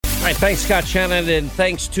All right, thanks, Scott Shannon, and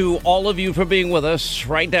thanks to all of you for being with us.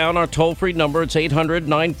 Write down our toll-free number. It's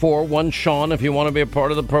 800-941-SEAN if you want to be a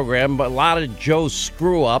part of the program. But a lot of Joe's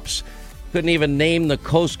screw-ups. Couldn't even name the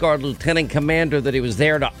Coast Guard lieutenant commander that he was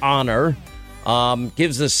there to honor.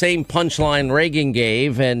 Gives the same punchline Reagan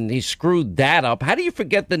gave, and he screwed that up. How do you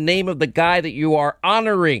forget the name of the guy that you are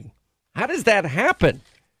honoring? How does that happen?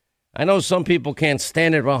 I know some people can't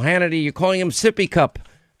stand it. Well, Hannity, you're calling him Sippy Cup.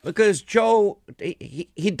 Because Joe,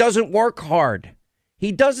 he doesn't work hard.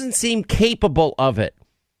 He doesn't seem capable of it.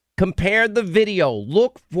 Compare the video.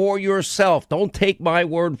 Look for yourself. Don't take my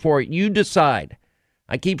word for it. You decide.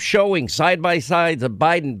 I keep showing side-by-sides of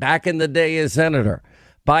Biden back in the day as senator.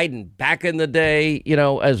 Biden back in the day,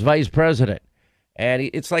 as vice president. And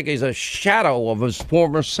it's like he's a shadow of his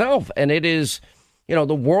former self. And it is,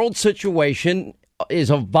 the world situation is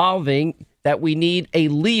evolving that we need a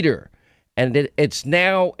leader. And it's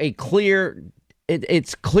now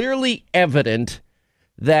it's clearly evident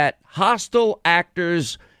that hostile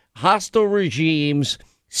actors, hostile regimes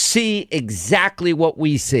see exactly what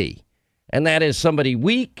we see. And that is somebody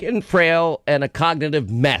weak and frail and a cognitive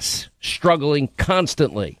mess, struggling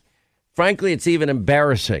constantly. Frankly, it's even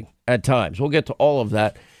embarrassing at times. We'll get to all of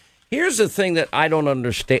that. Here's the thing that I don't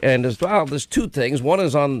understand as well. There's two things. One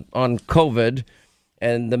is on COVID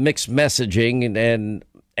and the mixed messaging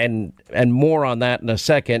and more on that in a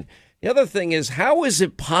second. The other thing is, how is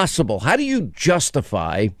it possible? How do you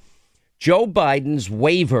justify Joe Biden's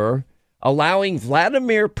waiver allowing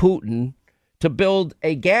Vladimir Putin to build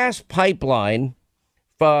a gas pipeline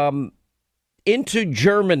into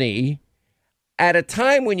Germany at a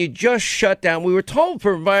time when you just shut down? We were told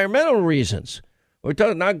for environmental reasons. We're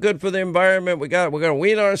told not good for the environment. We're going to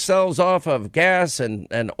wean ourselves off of gas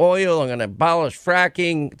and oil. I'm going to abolish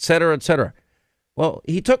fracking, et cetera, et cetera. Well,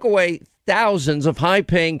 he took away thousands of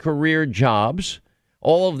high-paying career jobs,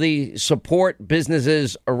 all of the support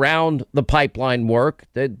businesses around the pipeline work.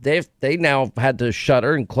 They now had to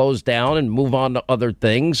shutter and close down and move on to other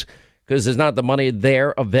things because there's not the money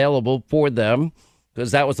there available for them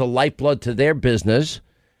because that was the lifeblood to their business.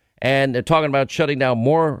 And they're talking about shutting down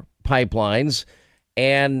more pipelines.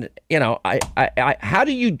 And, how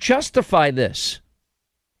do you justify this?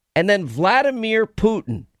 And then Vladimir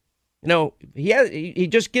Putin. He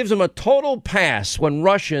just gives them a total pass when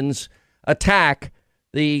Russians attack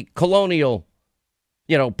the colonial,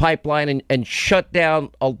 pipeline and shut down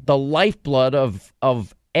the lifeblood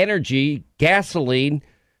of energy, gasoline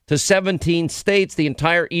to 17 states, the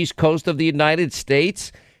entire east coast of the United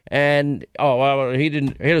States. And, he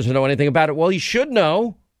doesn't know anything about it. Well, he should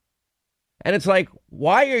know. And it's like,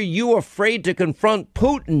 why are you afraid to confront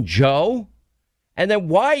Putin, Joe? And then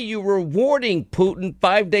why are you rewarding Putin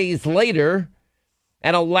 5 days later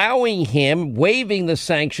and allowing him, waiving the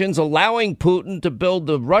sanctions, allowing Putin to build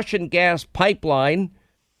the Russian gas pipeline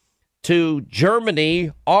to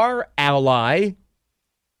Germany, our ally?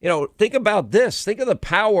 Think about this. Think of the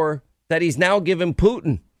power that he's now given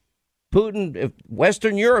Putin. If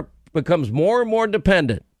Western Europe becomes more and more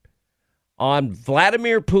dependent on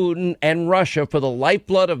Vladimir Putin and Russia for the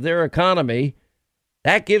lifeblood of their economy,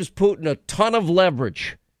 that gives Putin a ton of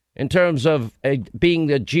leverage in terms of being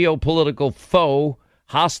the geopolitical foe,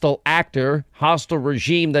 hostile actor, hostile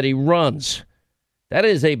regime that he runs. That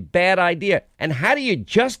is a bad idea. And how do you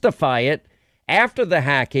justify it after the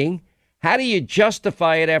hacking? How do you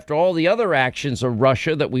justify it after all the other actions of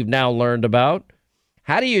Russia that we've now learned about?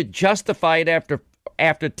 How do you justify it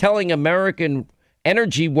after telling American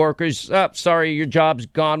energy workers, sorry, your job's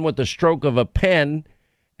gone with the stroke of a pen,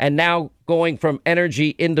 and now going from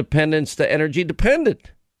energy independence to energy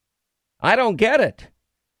dependent? I don't get it.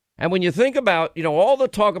 And when you think about, all the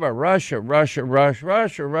talk about Russia,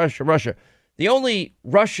 the only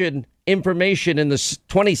Russian information in the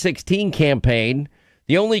 2016 campaign,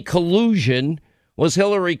 the only collusion was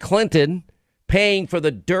Hillary Clinton paying for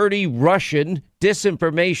the dirty Russian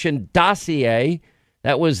disinformation dossier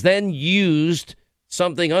that was then used,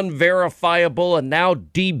 something unverifiable and now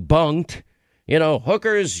debunked.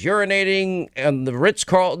 Hookers urinating in the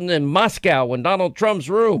Ritz-Carlton in Moscow in Donald Trump's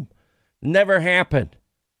room. Never happened.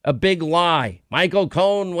 A big lie. Michael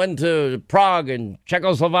Cohen went to Prague and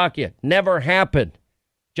Czechoslovakia. Never happened.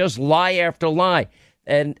 Just lie after lie.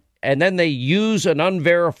 And then they use an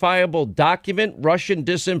unverifiable document, Russian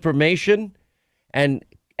disinformation, and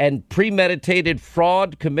premeditated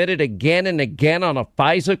fraud committed again and again on a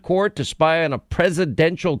FISA court to spy on a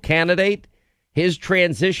presidential candidate, his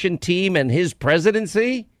transition team, and his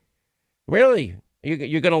presidency? Really?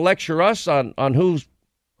 You're going to lecture us on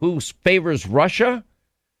who favors Russia?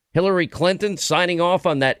 Hillary Clinton signing off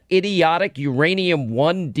on that idiotic Uranium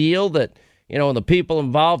One deal that, and the people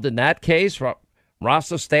involved in that case,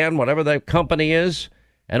 Rosneft, whatever the company is,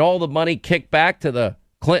 and all the money kicked back to the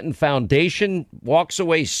Clinton Foundation, walks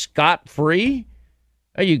away scot-free?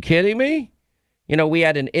 Are you kidding me? We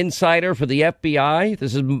had an insider for the FBI.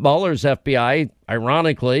 This is Mueller's FBI,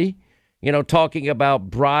 ironically, talking about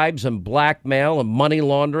bribes and blackmail and money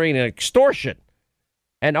laundering and extortion.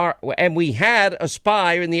 And we had a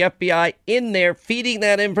spy in the FBI in there feeding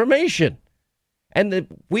that information. And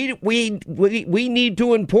we need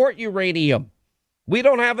to import uranium. We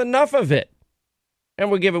don't have enough of it.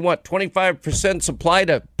 And we're giving, 25% supply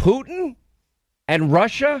to Putin and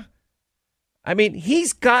Russia? I mean,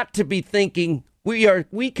 he's got to be thinking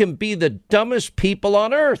we can be the dumbest people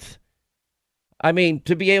on earth. I mean,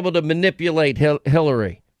 to be able to manipulate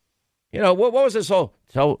Hillary. What was this whole...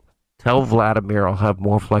 Tell Vladimir I'll have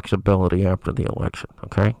more flexibility after the election,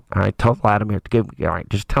 okay? All right, tell Vladimir all right,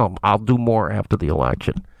 just tell him I'll do more after the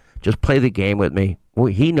election. Just play the game with me. Well,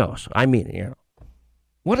 he knows. I mean,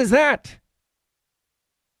 What is that?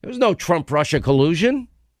 There was no Trump-Russia collusion.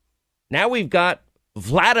 Now we've got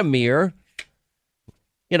Vladimir,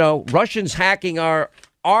 Russians hacking our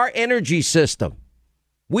energy system.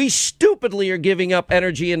 We stupidly are giving up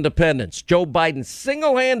energy independence. Joe Biden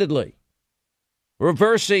single-handedly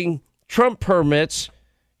reversing Trump permits.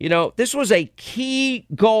 This was a key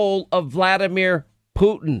goal of Vladimir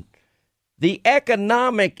Putin. The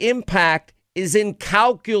economic impact is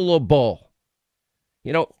incalculable.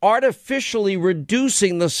 Artificially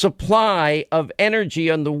reducing the supply of energy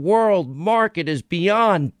on the world market is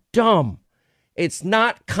beyond dumb. It's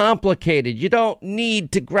not complicated. You don't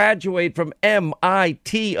need to graduate from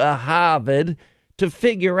MIT or Harvard to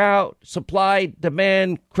figure out supply,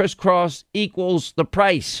 demand, crisscross equals the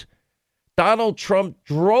price. Donald Trump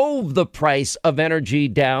drove the price of energy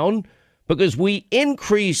down because we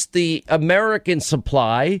increased the American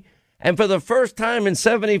supply. And for the first time in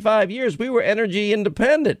 75 years, we were energy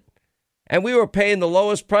independent. And we were paying the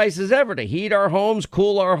lowest prices ever to heat our homes,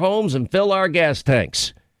 cool our homes, and fill our gas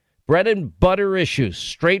tanks. Bread and butter issues,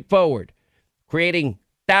 straightforward, creating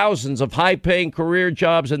thousands of high-paying career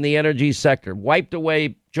jobs in the energy sector. Wiped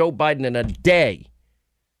away Joe Biden in a day.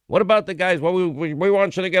 What about the guys? Well, we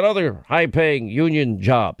want you to get other high-paying union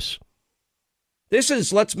jobs. This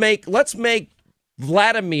is let's make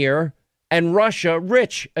Vladimir and Russia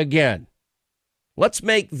rich again. Let's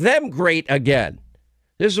make them great again.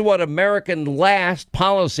 This is what American last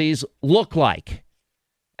policies look like.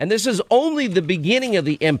 And this is only the beginning of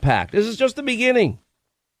the impact. This is just the beginning.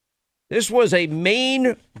 This was a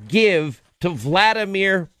main give to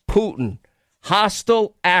Vladimir Putin.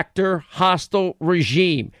 Hostile actor, hostile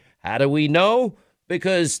regime. How do we know?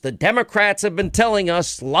 Because the Democrats have been telling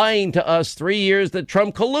us, lying to us 3 years that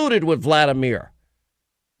Trump colluded with Vladimir.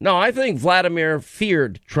 No, I think Vladimir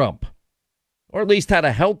feared Trump, or at least had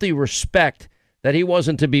a healthy respect that he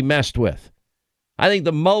wasn't to be messed with. I think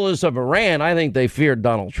the mullahs of Iran, I think they feared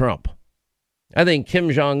Donald Trump. I think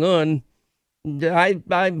Kim Jong-un,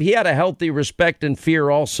 he had a healthy respect and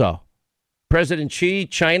fear also. President Xi,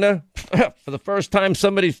 China, for the first time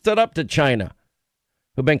somebody stood up to China,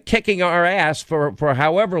 who've been kicking our ass for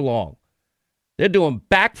however long. They're doing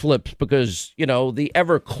backflips because, the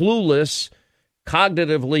ever clueless,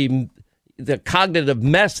 the cognitive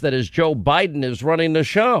mess that is Joe Biden is running the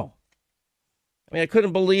show. I mean, I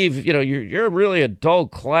couldn't believe, you're really a dull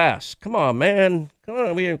class. Come on, man. Come on.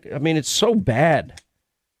 I mean, it's so bad.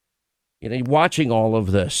 Watching all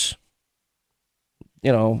of this,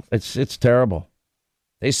 it's terrible.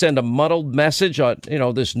 They send a muddled message on,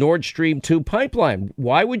 this Nord Stream 2 pipeline.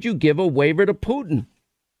 Why would you give a waiver to Putin?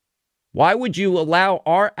 Why would you allow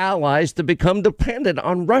our allies to become dependent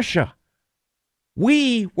on Russia?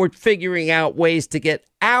 We were figuring out ways to get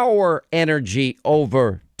our energy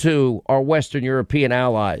over to our Western European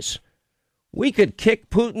allies. We could kick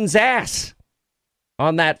Putin's ass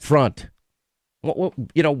on that front.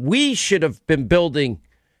 We should have been building,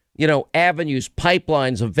 avenues,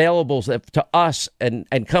 pipelines available to us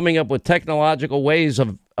and coming up with technological ways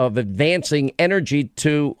of advancing energy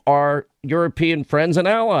to our European friends and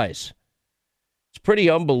allies. It's pretty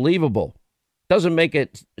unbelievable. Doesn't make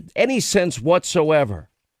it any sense whatsoever.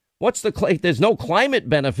 There's no climate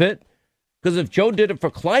benefit, because if Joe did it for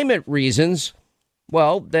climate reasons,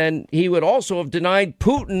 well, then he would also have denied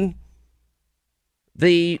Putin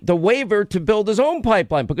the waiver to build his own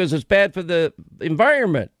pipeline because it's bad for the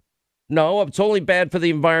environment. No, it's only bad for the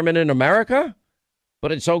environment in America,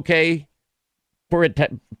 but it's okay for it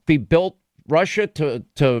to be built Russia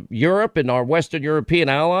to Europe and our Western European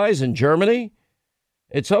allies and Germany.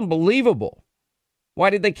 It's unbelievable. Why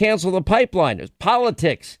did they cancel the pipeline? It's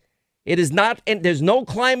politics. It is not, and there's no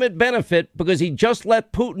climate benefit because he just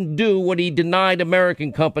let Putin do what he denied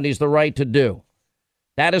American companies the right to do.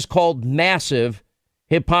 That is called massive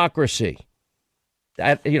hypocrisy.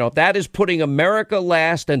 That is putting America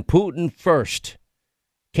last and Putin first.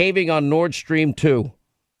 Caving on Nord Stream 2.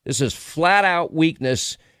 This is flat out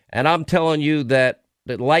weakness. And I'm telling you that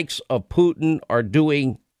the likes of Putin are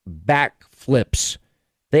doing backflips.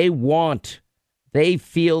 They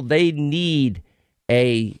feel they need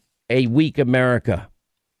a weak America.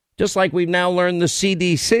 Just like we've now learned the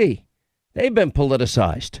CDC. They've been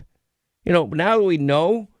politicized. Now we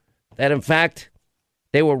know that, in fact,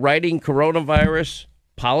 they were writing coronavirus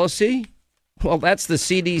policy. Well, that's the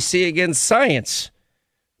CDC against science.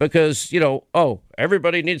 Because,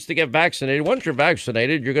 everybody needs to get vaccinated. Once you're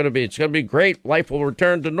vaccinated, it's going to be great. Life will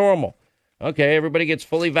return to normal. Okay, everybody gets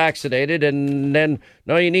fully vaccinated, and then,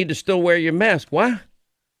 no, you need to still wear your mask. What?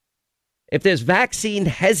 If there's vaccine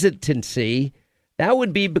hesitancy, that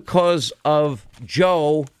would be because of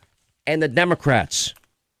Joe and the Democrats.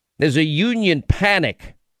 There's a union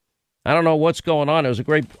panic. I don't know what's going on. There was a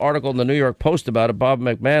great article in the New York Post about it. Bob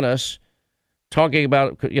McManus talking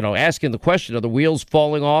about, asking the question, are the wheels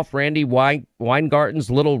falling off Randy Weingarten's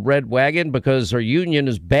little red wagon because her union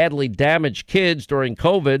has badly damaged kids during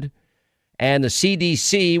COVID, and the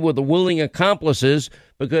CDC were the willing accomplices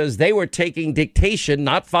because they were taking dictation,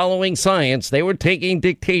 not following science. They were taking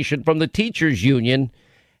dictation from the teachers union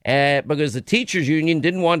because the teachers union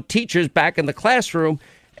didn't want teachers back in the classroom,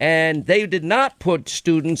 and they did not put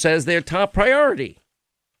students as their top priority.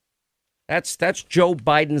 That's Joe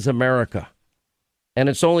Biden's America. And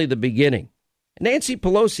it's only the beginning. Nancy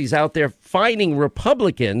Pelosi's out there fining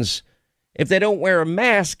Republicans if they don't wear a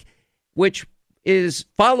mask, which is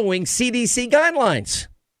following CDC guidelines.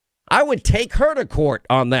 I would take her to court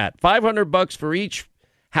on that. $500 for each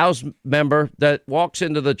House member that walks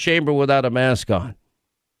into the chamber without a mask on.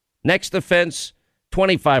 Next offense,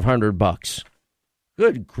 $2,500.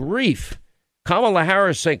 Good grief. Kamala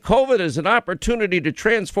Harris saying COVID is an opportunity to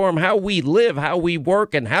transform how we live, how we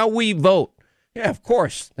work, and how we vote. Yeah, of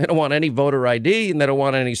course. They don't want any voter ID, and they don't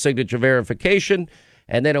want any signature verification,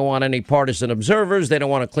 and they don't want any partisan observers. They don't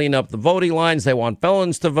want to clean up the voting lines. They want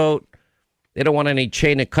felons to vote. They don't want any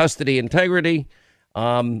chain of custody integrity.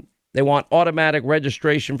 They want automatic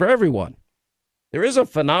registration for everyone. There is a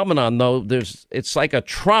phenomenon, though. It's like a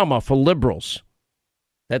trauma for liberals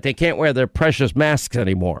that they can't wear their precious masks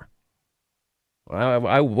anymore.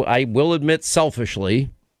 I will admit selfishly,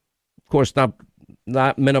 of course,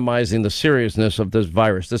 not minimizing the seriousness of this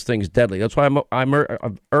virus. This thing's deadly. That's why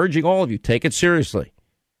I'm urging all of you, take it seriously.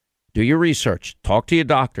 Do your research. Talk to your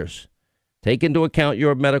doctors. Take into account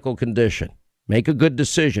your medical condition. Make a good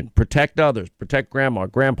decision. Protect others. Protect grandma,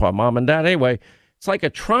 grandpa, mom, and dad. Anyway, it's like a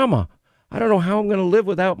trauma. I don't know how I'm going to live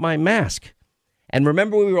without my mask. And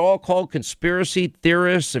remember, we were all called conspiracy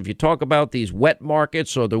theorists. If you talk about these wet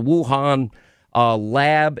markets or the Wuhan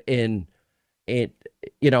lab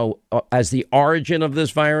as the origin of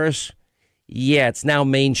this virus, yeah, it's now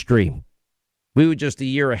mainstream. We were just a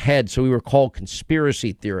year ahead, so we were called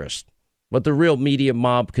conspiracy theorists. But the real media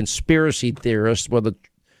mob conspiracy theorists were the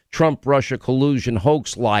Trump-Russia collusion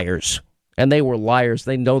hoax liars. And they were liars.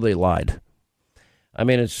 They know they lied. I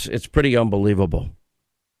mean, it's pretty unbelievable.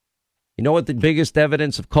 You know what the biggest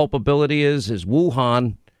evidence of culpability is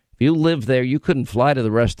Wuhan. If you lived there, you couldn't fly to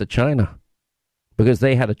the rest of China because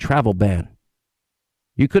they had a travel ban.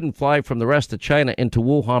 You couldn't fly from the rest of China into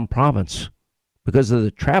Wuhan province because of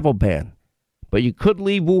the travel ban. But you could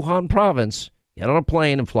leave Wuhan province, get on a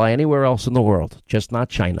plane, and fly anywhere else in the world, just not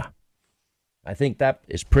China. I think that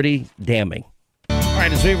is pretty damning. All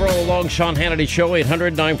right, as we roll along, Sean Hannity Show,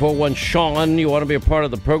 800-941-SEAN. You want to be a part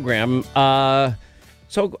of the program.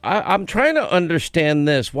 So I'm trying to understand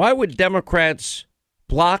this. Why would Democrats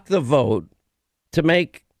block the vote to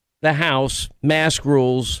make the House mask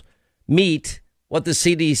rules meet what the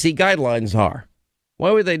CDC guidelines are?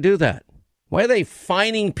 Why would they do that? Why are they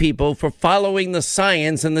fining people for following the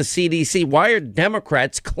science and the CDC? Why are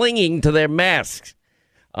Democrats clinging to their masks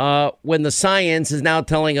when the science is now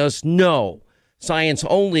telling us no? Science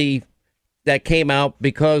only that came out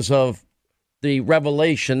because of the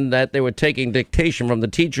revelation that they were taking dictation from the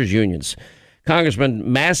teachers unions.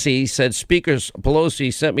 Congressman Massey said Speaker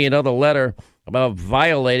Pelosi sent me another letter about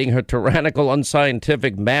violating her tyrannical,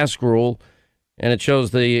 unscientific mask rule, and it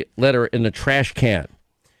shows the letter in the trash can.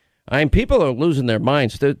 I mean, people are losing their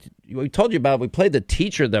minds. We told you about, we played the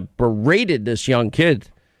teacher that berated this young kid.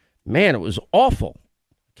 Man, it was awful.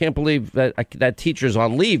 Can't believe that teacher's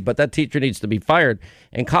on leave, but that teacher needs to be fired.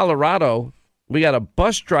 In Colorado, we got a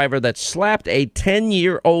bus driver that slapped a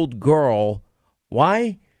 10-year-old girl.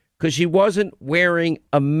 Why? because she wasn't wearing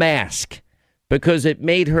a mask because it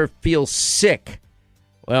made her feel sick.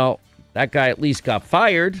 Well, that guy at least got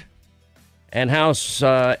fired. And House,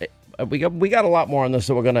 we got a lot more on this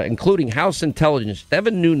that we're going to, including House Intelligence.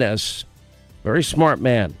 Devin Nunes, very smart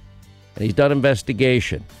man, and he's done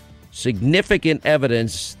investigation. Significant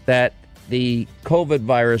evidence that the COVID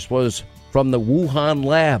virus was from the Wuhan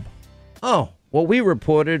lab. Oh, well, we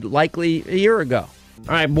reported likely a year ago.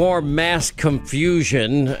 All right, more mass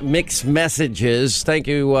confusion, mixed messages. Thank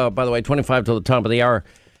you, by the way, 25 till the top of the hour.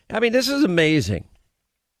 I mean, this is amazing.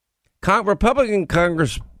 Republican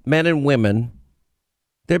congressmen and women,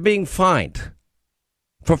 they're being fined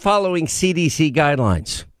for following CDC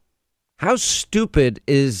guidelines. How stupid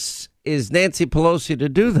is Nancy Pelosi to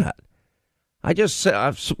do that? I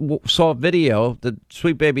saw a video that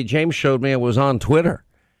Sweet Baby James showed me. It was on Twitter.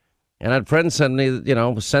 And I had friends send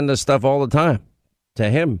us stuff all the time to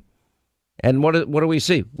him. And what do we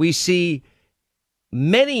see? We see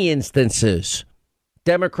many instances,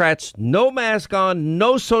 Democrats, no mask on,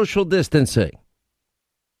 no social distancing.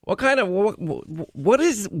 Why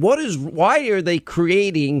are they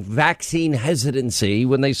creating vaccine hesitancy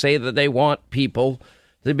when they say that they want people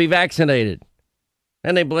to be vaccinated?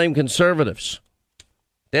 And they blame conservatives.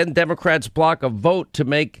 Then Democrats block a vote to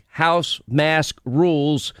make House mask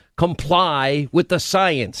rules comply with the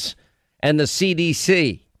science and the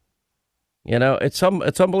CDC. You know, it's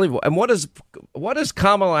unbelievable. And what does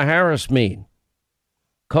Kamala Harris mean?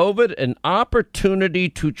 COVID, an opportunity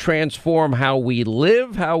to transform how we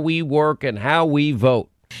live, how we work, and how we vote.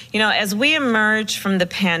 You know, as we emerge from the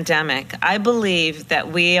pandemic, I believe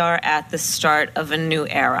that we are at the start of a new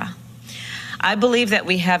era. I believe that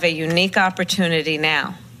we have a unique opportunity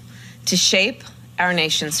now to shape our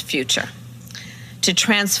nation's future, to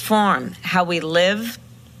transform how we live,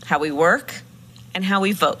 how we work, and how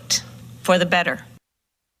we vote for the better.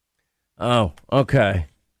 Oh, okay.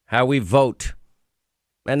 How we vote.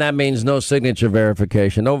 And that means no signature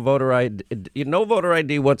verification, no voter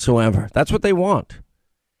ID whatsoever. That's what they want.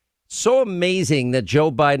 So amazing that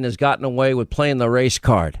Joe Biden has gotten away with playing the race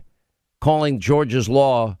card, calling Georgia's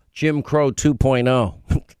law Jim Crow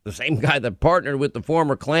 2.0, the same guy that partnered with the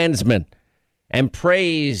former Klansmen and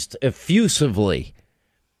praised effusively,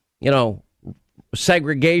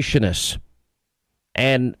 segregationists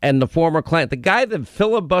and the former Klan, the guy that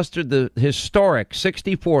filibustered the historic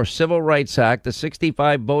 64 Civil Rights Act, the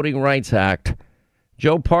 65 Voting Rights Act.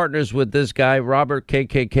 Joe partners with this guy, Robert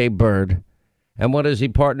KKK Byrd. And what does he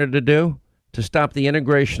partner to do? To stop the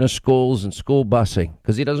integration of schools and school busing,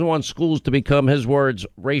 because he doesn't want schools to become, his words,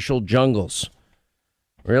 racial jungles.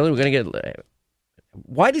 Really?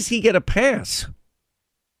 Why does he get a pass?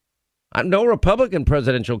 No Republican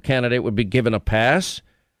presidential candidate would be given a pass.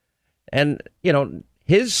 And,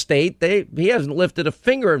 his state, he hasn't lifted a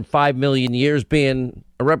finger in 5 million years being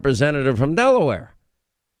a representative from Delaware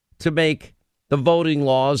to make the voting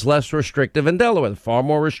laws less restrictive in Delaware, far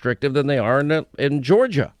more restrictive than they are in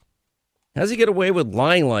Georgia. How does he get away with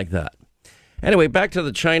lying like that? Anyway, back to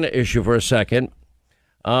the China issue for a second.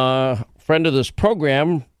 Friend of this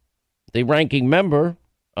program, the ranking member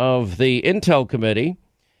of the Intel Committee,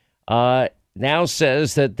 now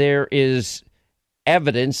says that there is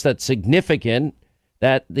evidence that's significant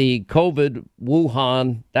that the COVID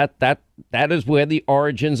Wuhan, that is where the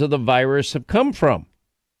origins of the virus have come from.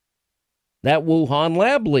 That Wuhan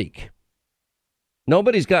lab leak.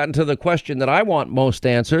 Nobody's gotten to the question that I want most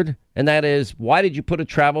answered, and that is, why did you put a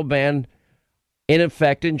travel ban in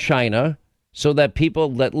effect in China so that people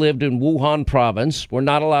that lived in Wuhan province were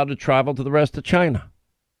not allowed to travel to the rest of China?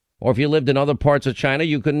 Or if you lived in other parts of China,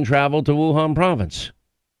 you couldn't travel to Wuhan province.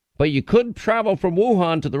 But you could travel from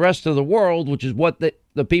Wuhan to the rest of the world, which is what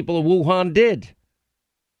the people of Wuhan did.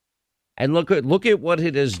 And look at what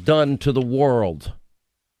it has done to the world.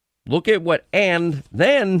 And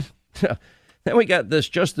then we got this,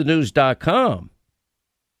 justthenews.com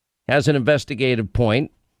has an investigative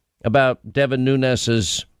point about Devin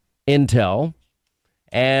Nunes's intel.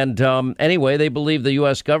 And anyway, they believe the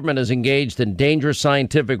U.S. government is engaged in dangerous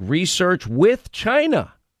scientific research with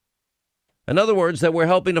China. In other words, that we're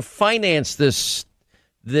helping to finance this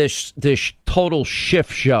total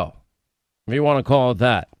shift show, if you want to call it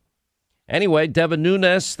that. Anyway, Devin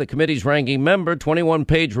Nunes, the committee's ranking member,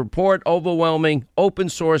 21-page report, overwhelming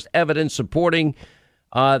open-source evidence supporting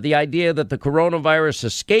the idea that the coronavirus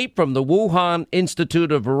escaped from the Wuhan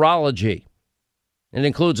Institute of Virology. It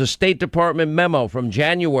includes a State Department memo from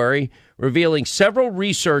January revealing several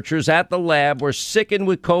researchers at the lab were sickened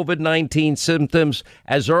with COVID-19 symptoms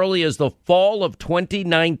as early as the fall of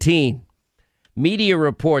 2019. Media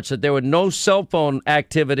reports that there were no cell phone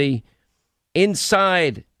activity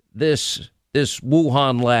inside this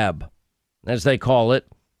Wuhan lab, as they call it,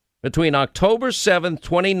 between October 7th,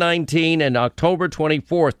 2019 and October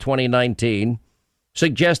 24th, 2019,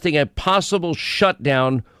 suggesting a possible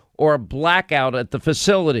shutdown or a blackout at the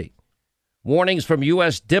facility. Warnings from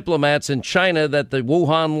U.S. diplomats in China that the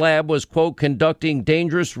Wuhan lab was, quote, conducting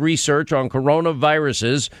dangerous research on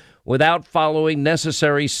coronaviruses without following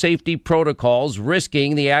necessary safety protocols,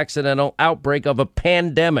 risking the accidental outbreak of a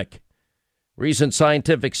pandemic. Recent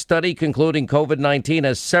scientific study concluding COVID-19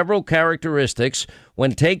 has several characteristics,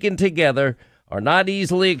 when taken together, are not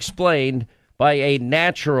easily explained by a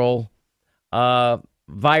natural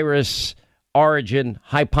virus origin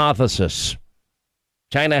hypothesis.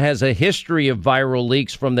 China has a history of viral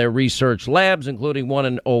leaks from their research labs, including one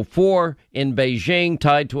in 2004 in Beijing,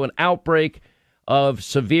 tied to an outbreak of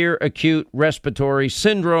severe acute respiratory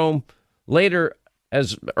syndrome, later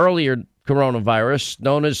as earlier coronavirus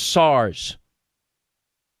known as SARS.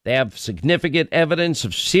 They have significant evidence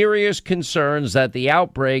of serious concerns that the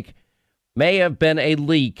outbreak may have been a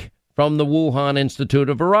leak from the Wuhan Institute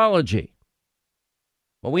of Virology.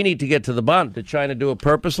 Well, we need to get to the bottom. Did China do it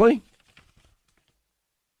purposely?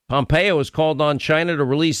 Pompeo has called on China to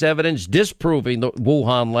release evidence disproving the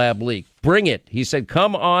Wuhan lab leak. Bring it. He said,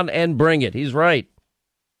 come on and bring it. He's right.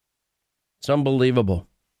 It's unbelievable.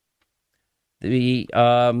 You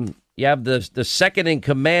have the second in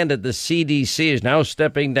command at the CDC is now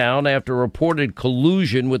stepping down after reported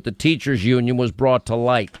collusion with the teachers union was brought to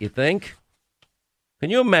light. You think? Can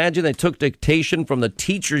you imagine they took dictation from the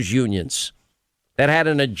teachers unions that had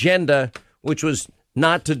an agenda which was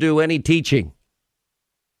not to do any teaching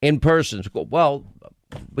in person? Well,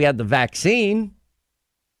 we had the vaccine.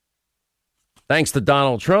 Thanks to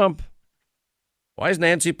Donald Trump. Why is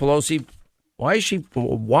Nancy Pelosi? Why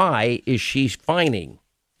is she fining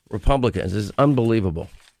Republicans? This is unbelievable.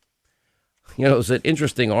 You know, it's an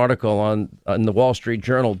interesting article in the Wall Street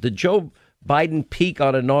Journal. Did Joe Biden peak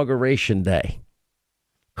on Inauguration Day?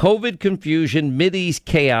 COVID confusion, Mideast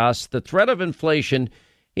chaos, the threat of inflation.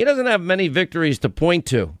 He doesn't have many victories to point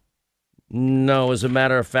to. No, as a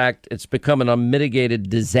matter of fact, it's become an unmitigated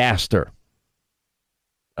disaster.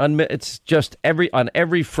 It's just on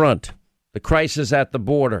every front. The crisis at the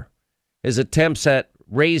border, his attempts at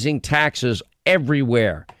raising taxes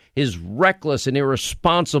everywhere, his reckless and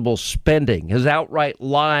irresponsible spending, his outright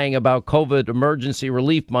lying about COVID emergency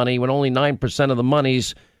relief money when only 9% of the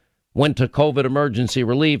monies went to COVID emergency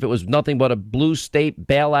relief. It was nothing but a blue state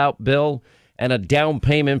bailout bill and a down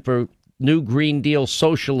payment for new Green Deal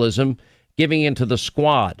socialism, giving into the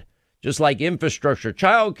squad. Just like infrastructure.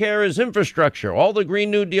 Child care is infrastructure. All the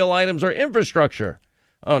Green New Deal items are infrastructure.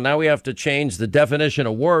 Oh, now we have to change the definition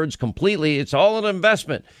of words completely. It's all an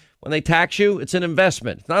investment. When they tax you, it's an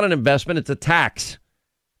investment. It's not an investment. It's a tax.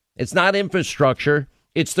 It's not infrastructure.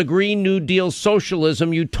 It's the Green New Deal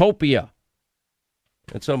socialism utopia.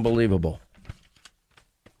 It's unbelievable.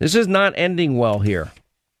 This is not ending well here.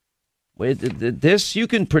 You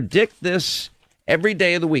can predict this every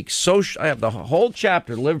day of the week. I have the whole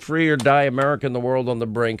chapter, Live Free or Die, America and the World on the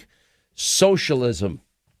Brink. Socialism.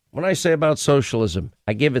 When I say about socialism,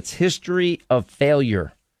 I give its history of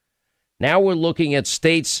failure. Now we're looking at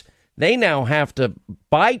states. They now have to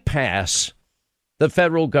bypass the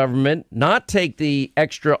federal government, not take the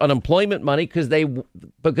extra unemployment money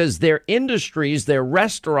because their industries, their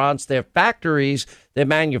restaurants, their factories, their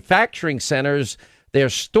manufacturing centers, their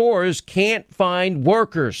stores can't find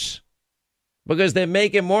workers because they're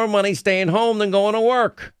making more money staying home than going to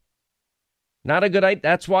work. Not a good idea.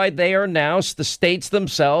 That's why they are now, the states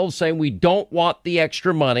themselves, saying we don't want the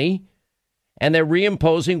extra money. And they're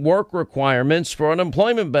reimposing work requirements for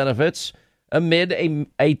unemployment benefits amid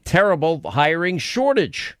a terrible hiring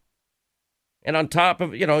shortage. And on top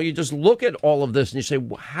of, you just look at all of this and you say,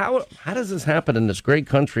 how does this happen in this great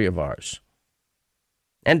country of ours?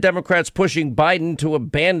 And Democrats pushing Biden to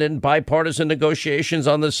abandon bipartisan negotiations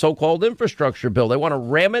on this so-called infrastructure bill. They want to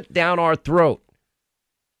ram it down our throat.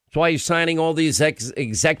 That's why he's signing all these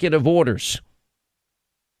executive orders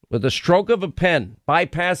with the stroke of a pen,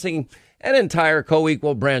 bypassing an entire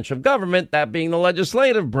co-equal branch of government, that being the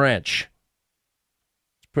legislative branch.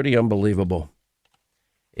 It's pretty unbelievable.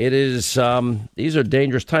 It is. These are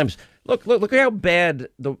dangerous times. Look at how bad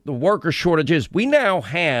the worker shortage is. We now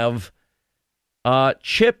have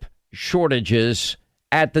chip shortages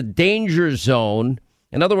at the danger zone.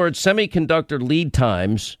 In other words, semiconductor lead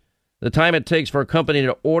times, the time it takes for a company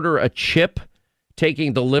to order a chip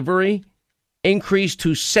taking delivery, increased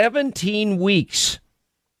to 17 weeks,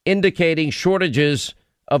 indicating shortages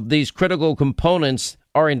of these critical components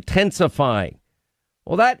are intensifying.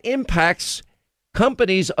 Well, that impacts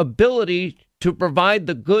companies' ability to provide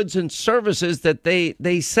the goods and services that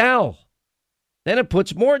they sell. Then it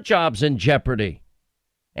puts more jobs in jeopardy.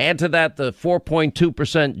 Add to that the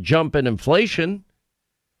 4.2% jump in inflation.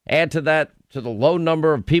 Add to that to the low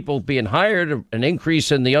number of people being hired, an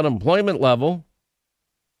increase in the unemployment level.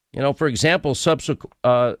 You know, for example,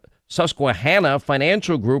 Susquehanna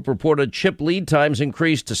Financial Group reported chip lead times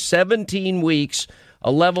increased to 17 weeks,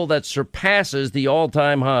 a level that surpasses the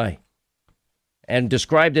all-time high, and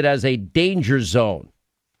described it as a danger zone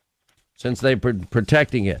since they've been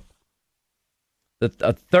protecting it.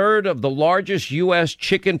 A third of the largest U.S.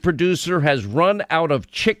 chicken producer has run out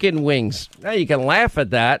of chicken wings. Now, you can laugh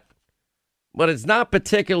at that, but it's not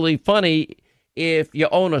particularly funny if you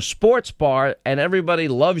own a sports bar and everybody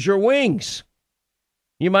loves your wings.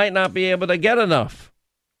 You might not be able to get enough.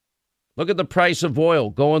 Look at the price of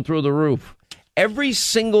oil going through the roof. Every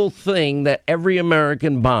single thing that every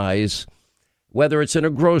American buys, whether it's in a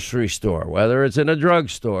grocery store, whether it's in a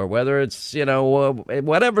drugstore, whether it's,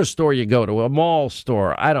 whatever store you go to, a mall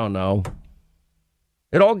store, I don't know.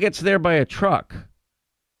 It all gets there by a truck.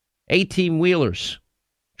 18-wheelers,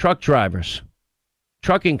 truck drivers,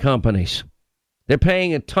 trucking companies. They're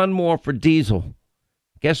paying a ton more for diesel.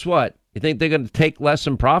 Guess what? You think they're going to take less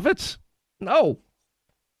in profits? No.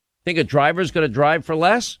 Think a driver's going to drive for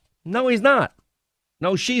less? No, he's not.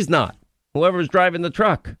 No, she's not. Whoever's driving the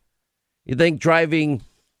truck. You think driving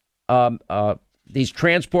these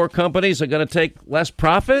transport companies are going to take less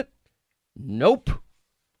profit? Nope.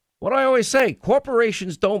 What I always say,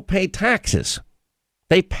 corporations don't pay taxes.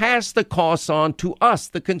 They pass the costs on to us,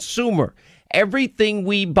 the consumer. Everything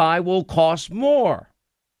we buy will cost more.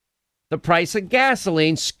 The price of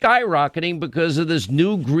gasoline skyrocketing because of this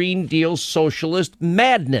new Green Deal socialist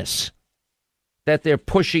madness that they're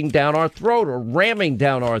pushing down our throat or ramming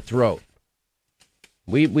down our throat.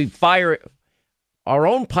 We fire our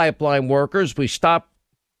own pipeline workers. We stop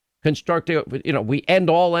constructing, we end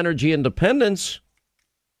all energy independence.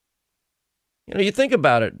 You think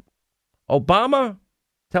about it. Obama,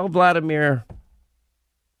 tell Vladimir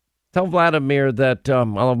that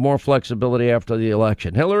I'll have more flexibility after the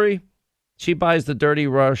election. Hillary, she buys the dirty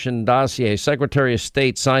Russian dossier. Secretary of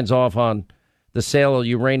State signs off on the sale of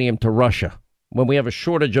uranium to Russia. When we have a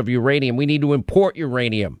shortage of uranium, we need to import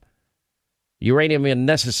uranium. Uranium is a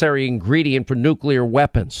necessary ingredient for nuclear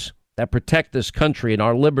weapons that protect this country and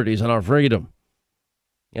our liberties and our freedom.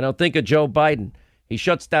 Think of Joe Biden. He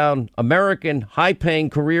shuts down American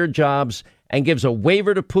high-paying career jobs and gives a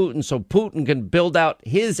waiver to Putin so Putin can build out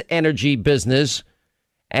his energy business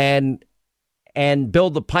and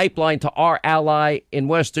build the pipeline to our ally in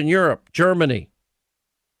Western Europe, Germany.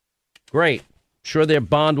 Great. Sure, their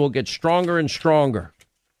bond will get stronger and stronger.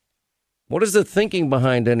 What is the thinking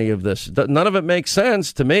behind any of this? None of it makes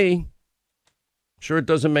sense to me. I'm sure it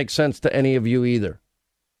doesn't make sense to any of you either.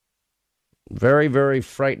 Very, very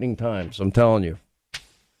frightening times, I'm telling you.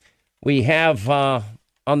 We have,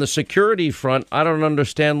 on the security front, I don't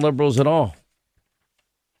understand liberals at all.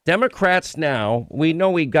 Democrats now, we know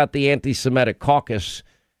we got the anti-Semitic caucus,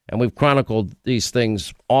 and we've chronicled these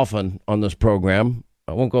things often on this program.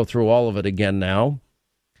 I won't go through all of it again now.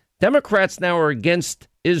 Democrats now are against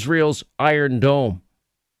Israel's Iron Dome.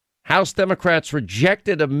 House Democrats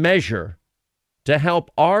rejected a measure to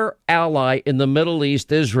help our ally in the Middle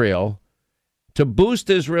East, Israel, to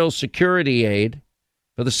boost Israel's security aid.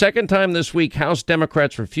 For the second time this week, House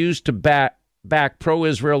Democrats refused to back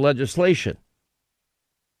pro-Israel legislation.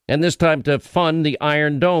 And this time to fund the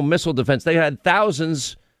Iron Dome missile defense. They had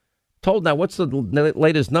thousands told. Now, what's the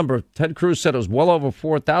latest number? Ted Cruz said it was well over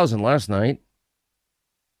 4,000 last night.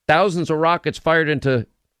 Thousands of rockets fired into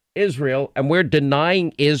Israel, and we're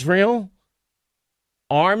denying Israel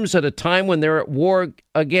arms at a time when they're at war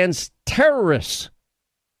against terrorists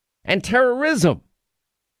and terrorism,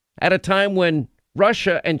 at a time when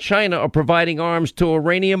Russia and China are providing arms to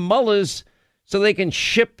Iranian mullahs so they can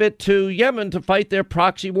ship it to Yemen to fight their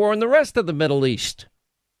proxy war in the rest of the Middle East.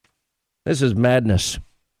 This is madness.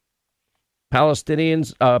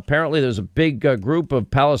 Palestinians, apparently there's a big group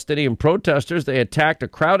of Palestinian protesters. They attacked a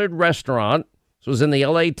crowded restaurant. This was in the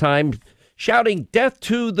LA Times, shouting death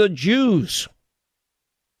to the Jews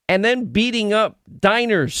and then beating up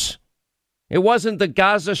diners. It wasn't the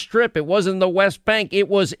Gaza Strip. It wasn't the West Bank. It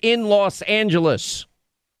was in Los Angeles.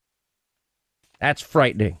 That's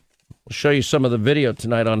frightening. We'll show you some of the video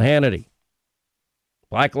tonight on Hannity.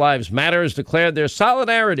 Black Lives Matter has declared their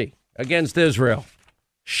solidarity against Israel.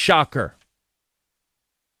 Shocker.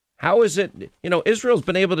 How is it, Israel's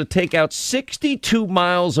been able to take out 62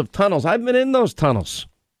 miles of tunnels. I've been in those tunnels.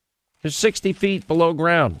 They're 60 feet below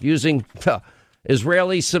ground using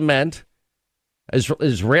Israeli cement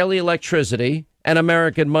Israeli electricity, and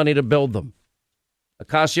American money to build them.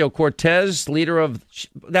 Ocasio-Cortez, leader of...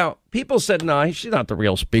 Now, people said, no, she's not the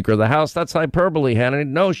real Speaker of the House. That's hyperbole, Hannity.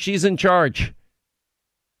 No, she's in charge.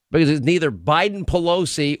 Because neither Biden,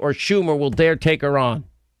 Pelosi, or Schumer will dare take her on.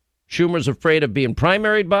 Schumer's afraid of being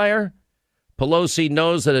primaried by her. Pelosi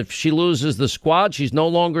knows that if she loses the squad, she's no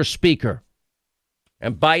longer Speaker.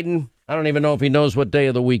 And Biden, I don't even know if he knows what day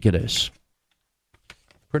of the week it is.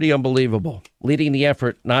 Pretty unbelievable. Leading the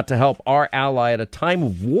effort not to help our ally at a time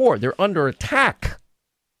of war. They're under attack.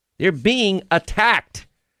 They're being attacked.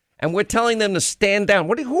 And we're telling them to stand down.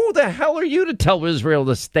 Who the hell are you to tell Israel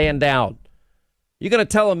to stand down? You going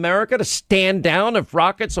to tell America to stand down if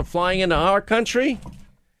rockets are flying into our country?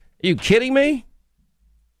 Are you kidding me?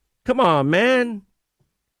 Come on, man.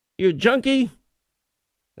 You a junkie?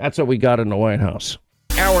 That's what we got in the White House.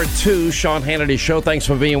 Hour 2, Sean Hannity Show. Thanks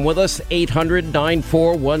for being with us.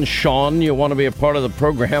 800-941-SEAN. You want to be a part of the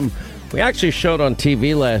program. We actually showed on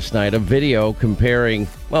TV last night a video comparing,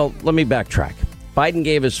 well, let me backtrack. Biden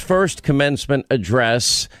gave his first commencement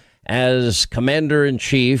address as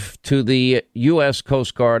Commander-in-Chief to the U.S.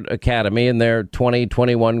 Coast Guard Academy in their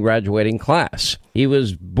 2021 graduating class. He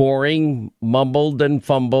was boring, mumbled and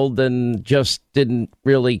fumbled, and just didn't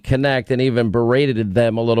really connect, and even berated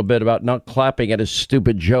them a little bit about not clapping at his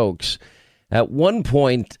stupid jokes. At one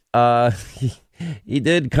point, he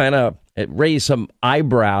did kind of raise some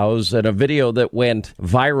eyebrows in a video that went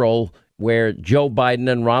viral where Joe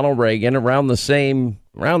Biden and Ronald Reagan, around the same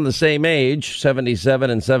age, 77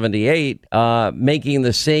 and 78, making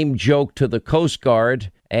the same joke to the Coast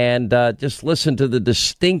Guard. And just listen to the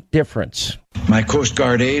distinct difference. My Coast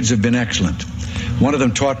Guard aides have been excellent. One of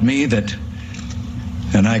them taught me that,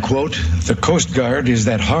 and I quote, "The Coast Guard is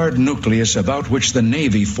that hard nucleus about which the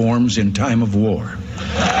Navy forms in time of war."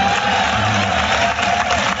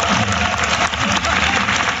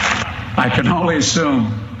 I can only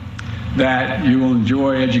assume that you will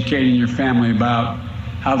enjoy educating your family about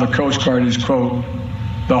how the Coast Guard is, quote,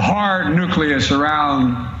 "the hard nucleus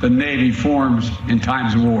around the Navy forms in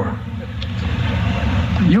times of war."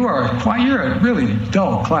 You're a really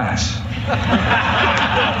dull class.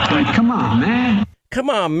 I mean, come on, man.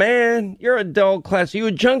 Come on, man. You're a dull class. Are you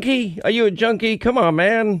a junkie? Are you a junkie? Come on,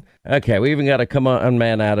 man. Okay, we even got a come on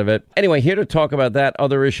man out of it. Anyway, here to talk about that,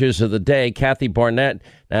 other issues of the day, Kathy Barnett.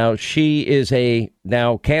 Now, she is a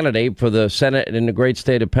candidate for the Senate in the great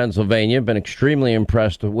state of Pennsylvania. Been extremely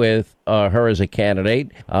impressed with her as a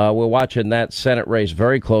candidate. We're watching that Senate race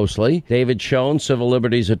very closely. David Schoen, civil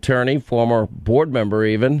liberties attorney, former board member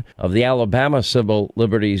even of the Alabama Civil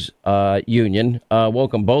Liberties Union.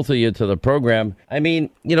 Welcome both of you to the program. I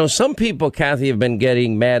mean, some people, Kathy, have been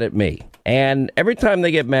getting mad at me. And every time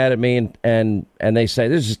they get mad at me and they say,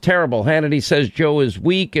 this is terrible. Hannity says Joe is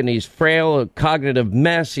weak and he's frail, a cognitive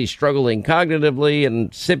mess. He's struggling cognitively,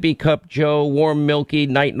 and sippy cup Joe, warm, milky,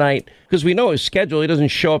 night. Because we know his schedule. He doesn't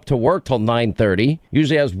show up to work till 9:30.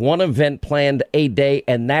 Usually has one event planned a day,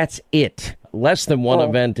 and that's it. Less than one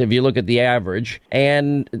event if you look at the average.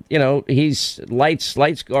 And, he's lights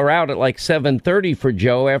are out at like 7:30 for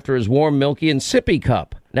Joe after his warm, milky, and sippy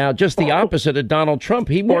cup. Now, just the opposite of Donald Trump.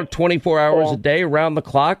 He worked 24 hours a day, around the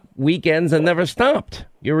clock, weekends, and never stopped.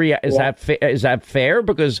 Is that fair?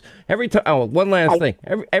 Because every time, one last thing.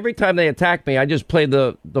 Every time they attack me, I just play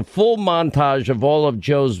the full montage of all of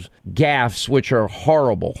Joe's gaffes, which are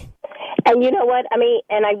horrible. And you know what? I mean,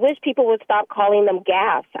 and I wish people would stop calling them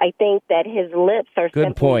gaffes. I think that his lips are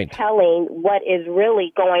simply telling what is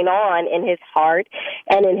really going on in his heart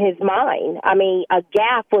and in his mind. I mean, a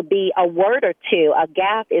gaffe would be a word or two. A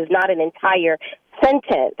gaffe is not an entire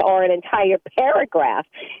sentence or an entire paragraph,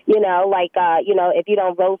 if you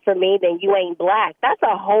don't vote for me, then you ain't black. That's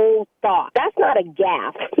a whole thought. That's not a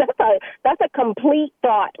gaffe. That's a complete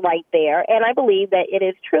thought right there. And I believe that it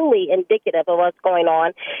is truly indicative of what's going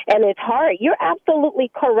on. And it's hard. You're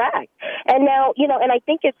absolutely correct. And now, and I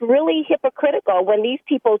think it's really hypocritical when these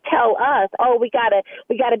people tell us, oh, we gotta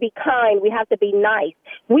be kind. We have to be nice.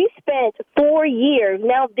 We spent 4 years,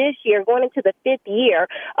 now this year, going into the 5th year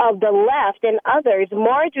of the left and others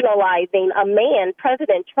marginalizing a man,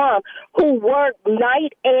 President Trump, who worked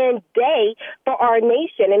night and day for our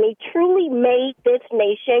nation. And he truly made this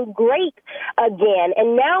nation great again.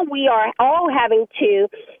 And now we are all having to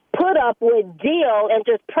put up with, deal, and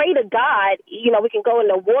just pray to God, we can go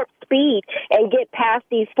into warp speed and get past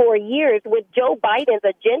these 4 years, with Joe Biden's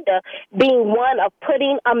agenda being one of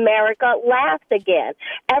putting America last again.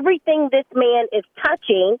 Everything this man is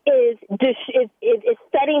touching is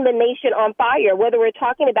setting the nation on fire, whether we're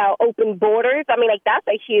talking about open borders. I mean, that's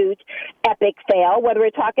a huge epic fail. Whether we're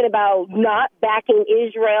talking about not backing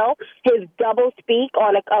Israel, his double speak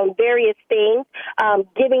on various things,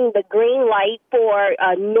 giving the green light for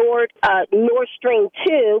Nord Stream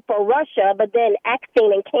 2 for Russia, but then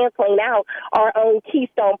Xing and canceling out our own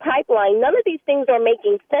Keystone pipeline. None of these things are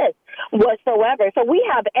making sense whatsoever. So we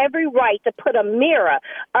have every right to put a mirror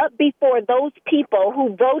up before those people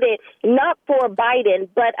who voted not for Biden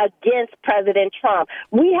but against President Trump.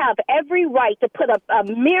 We have every right to put a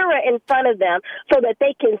mirror in front of them so that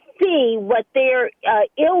they can see what their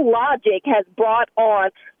illogic has brought on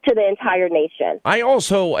to the entire nation. I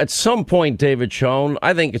also, at some point, David Schoen,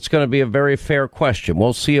 I think it's going to be a very fair question.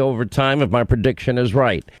 We'll see over time if my prediction is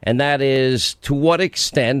right. And that is, to what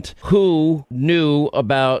extent, who knew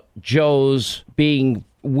about Joe's being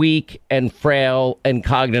weak and frail and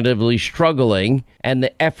cognitively struggling, and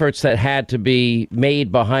the efforts that had to be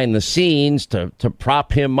made behind the scenes to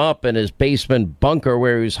prop him up in his basement bunker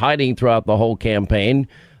where he was hiding throughout the whole campaign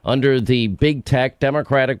under the big tech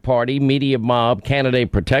Democratic Party media mob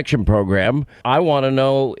candidate protection program. I want to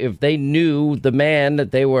know if they knew the man that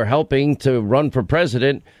they were helping to run for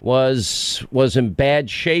president was in bad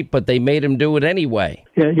shape, but they made him do it anyway.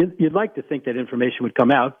 Yeah, you'd like to think that information would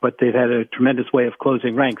come out, but they've had a tremendous way of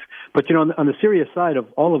closing ranks. But, on the serious side of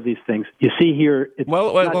all of these things, you see here...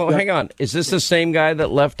 Well, hang on. Is this the same guy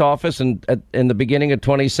that left office in the beginning of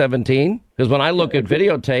 2017? Because when I look at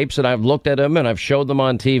videotapes, and I've looked at them and I've showed them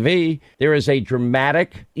on TV, there is a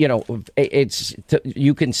dramatic,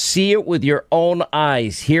 you can see it with your own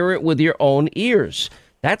eyes, hear it with your own ears.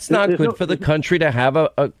 That's not good for the country to have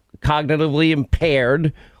a cognitively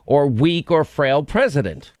impaired or weak or frail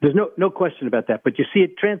president. There's no question about that. But you see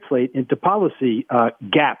it translate into policy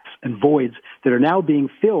gaps and voids that are now being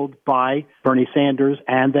filled by Bernie Sanders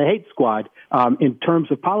and the hate squad in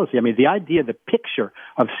terms of policy. I mean, the idea, the picture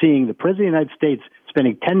of seeing the President of the United States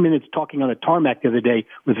spending 10 minutes talking on a tarmac the other day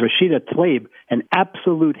with Rashida Tlaib, an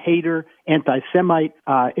absolute hater, anti-Semite,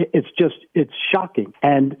 it's shocking.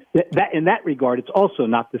 And that in that regard, it's also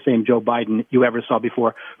not the same Joe Biden you ever saw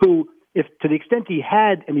before, who, if to the extent he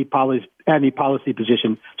had any policy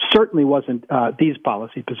position, certainly wasn't these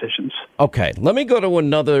policy positions. Okay, let me go to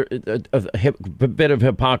another bit of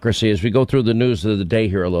hypocrisy as we go through the news of the day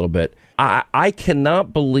here a little bit. I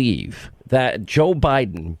cannot believe that Joe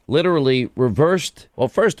Biden literally reversed, well,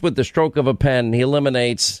 first with the stroke of a pen, he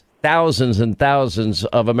eliminates thousands and thousands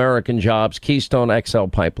of American jobs, Keystone XL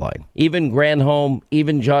pipeline. Even Granholm,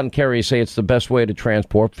 even John Kerry say it's the best way to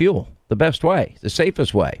transport fuel. The best way, the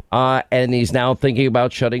safest way. And he's now thinking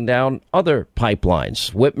about shutting down other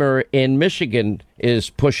pipelines. Whitmer in Michigan is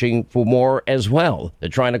pushing for more as well. They're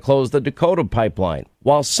trying to close the Dakota pipeline.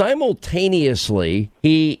 While simultaneously,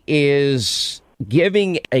 he is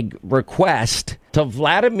giving a request to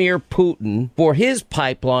Vladimir Putin for his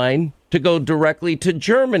pipeline to go directly to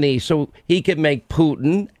Germany so he can make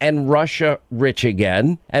Putin and Russia rich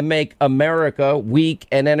again and make America weak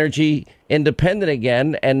and energy independent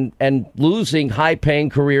again and losing high-paying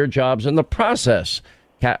career jobs in the process.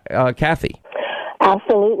 Kathy.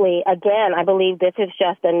 Absolutely. Again, I believe this is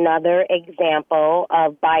just another example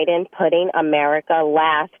of Biden putting America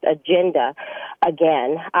last agenda.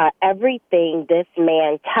 Again, everything this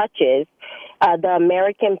man touches, the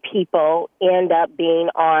American people end up being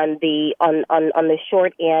on the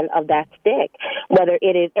short end of that stick, whether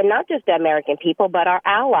it is, and not just the American people, but our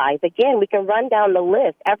allies. Again, we can run down the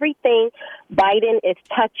list. Everything Biden is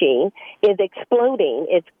touching is exploding.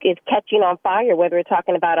 It's catching on fire, whether we're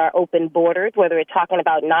talking about our open borders, whether we're talking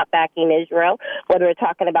about not backing Israel, whether we're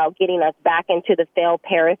talking about getting us back into the failed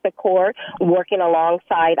Paris Accord, working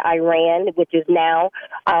alongside Iran, which is now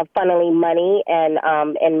funneling money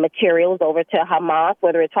and materials over to Hamas,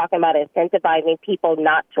 whether we're talking about incentivizing people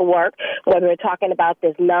not to work, whether we're talking about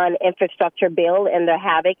this non-infrastructure bill and the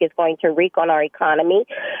havoc it's going to wreak on our economy.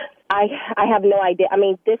 I have no idea. I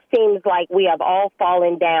mean, this seems like we have all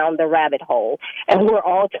fallen down the rabbit hole, and we're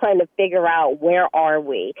all trying to figure out where are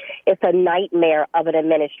we. It's a nightmare of an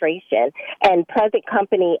administration, and present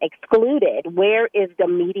company excluded. Where is the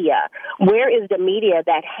media? Where is the media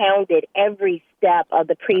that hounded every step of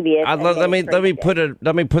the previous.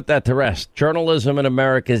 Let me put that to rest. Journalism in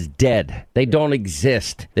America is dead. They don't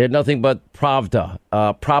exist. They're nothing but pravda,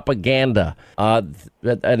 propaganda,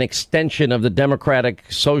 an extension of the Democratic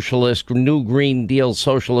Socialist New Green Deal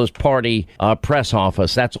Socialist Party press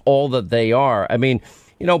office. That's all that they are. I mean,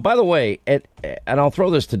 you know, by the way, and I'll throw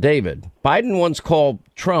this to David. Biden once called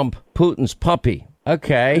Trump Putin's puppy.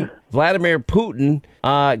 Okay. Vladimir Putin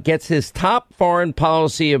gets his top foreign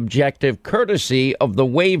policy objective courtesy of the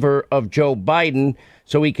waiver of Joe Biden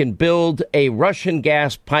so he can build a Russian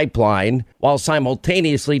gas pipeline while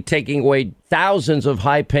simultaneously taking away thousands of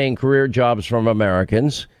high-paying career jobs from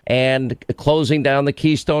Americans and closing down the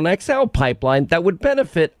Keystone XL pipeline that would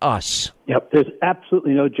benefit us. Yep, there's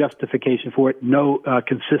absolutely no justification for it, no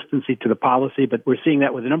consistency to the policy, but we're seeing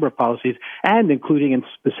that with a number of policies, and including and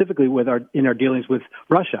specifically with our dealings with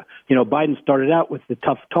Russia. You know, Biden started out with the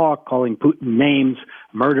tough talk, calling Putin names,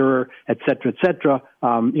 murderer, et cetera,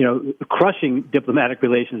 crushing diplomatic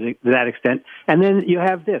relations to that extent. And then you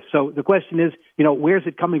have this. So the question is, you know, where's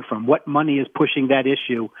it coming from? What money is pushing that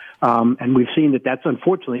issue? And we've seen that that's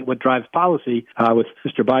unfortunately what drives policy with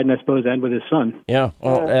Mr. Biden, I suppose, and with his son. Yeah,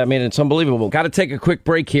 well, I mean, it's unbelievable. Got to take a quick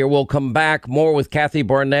break here. We'll come back more with Kathy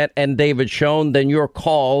Barnett and David Schoen. Then your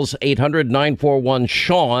calls,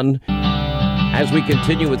 800-941-SEAN. As we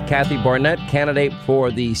continue with Kathy Barnett, candidate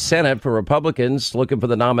for the Senate for Republicans, looking for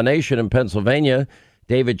the nomination in Pennsylvania.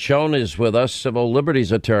 David Schoen is with us, civil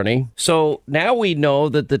liberties attorney. So now we know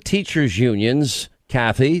that the teachers' unions,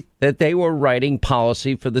 Kathy, that they were writing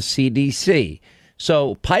policy for the CDC.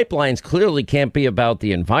 So pipelines clearly can't be about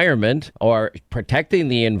the environment or protecting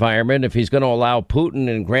the environment if he's going to allow Putin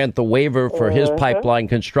and grant the waiver for his pipeline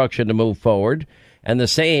construction to move forward. And the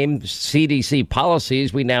same CDC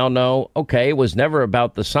policies, we now know, okay, it was never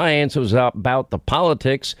about the science. It was about the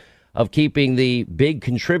politics of keeping the big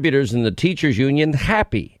contributors in the teachers union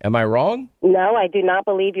happy. Am I wrong? No, I do not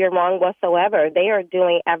believe you're wrong whatsoever. They are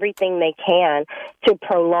doing everything they can to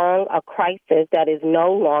prolong a crisis that is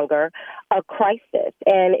no longer a crisis.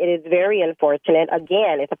 And it is very unfortunate.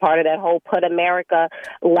 Again, it's a part of that whole put America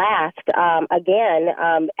last, at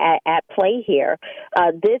play here.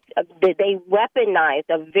 They weaponized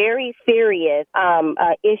a very serious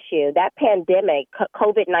issue. That pandemic,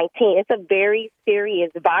 COVID-19, it's a very serious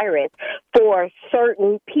virus for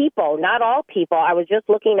certain people, not all people. I was just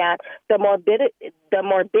looking at the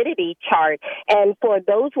morbidity chart, and for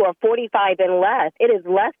those who are 45 and less, it is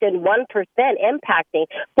less than 1% impacting.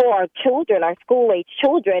 For our children, our school-age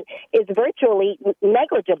children, is virtually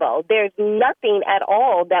negligible. There's nothing at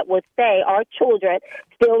all that would say our children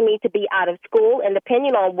still need to be out of school, and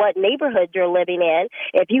depending on what neighborhood you're living in,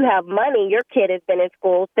 if you have money, your kid has been in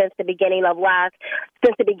school since the beginning of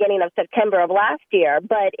September of last year.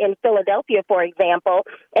 But in Philadelphia, for example,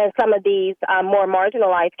 and some of these more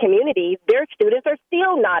marginalized communities, their students are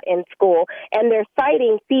still not in school, and they're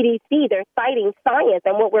citing CDC, they're citing science.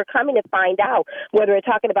 And what we're coming to find out, whether we're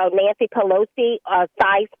talking about Nancy Pelosi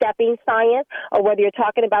sidestepping science, or whether you're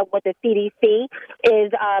talking about what the CDC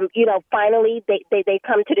is, finally they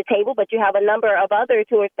come to the table, but you have a number of others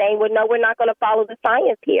who are saying, well, no, we're not going to follow the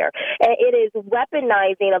science here. And it is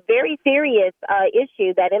weaponizing a very serious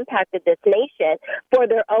issue that impacted this nation for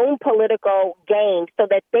their own political gain so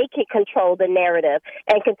that they can control the narrative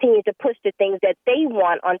and continue to push the things that they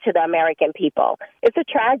want onto the American people. It's a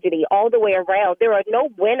tragedy all the way around. There are no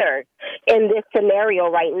winners in this scenario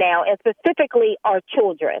right now, and specifically our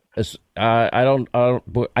children.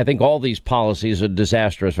 I think all these policies are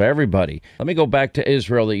disastrous for everybody. Let me go back to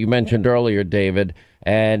Israel that you mentioned earlier, David.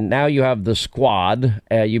 And now you have the squad.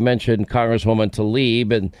 You mentioned Congresswoman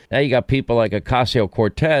Tlaib, and now you got people like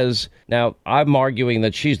Ocasio-Cortez. Now, I'm arguing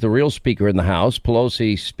that she's the real speaker in the House,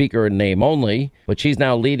 Pelosi speaker in name only, but she's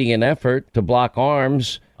now leading an effort to block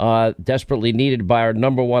arms desperately needed by our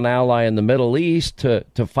number one ally in the Middle East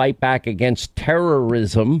to fight back against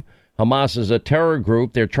terrorism. Hamas is a terror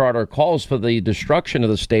group. Their charter calls for the destruction of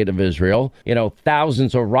the state of Israel. You know,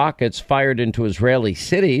 thousands of rockets fired into Israeli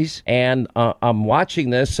cities. And I'm watching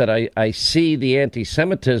this and I see the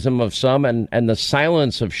anti-Semitism of some and the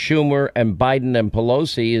silence of Schumer and Biden and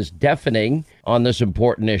Pelosi is deafening on this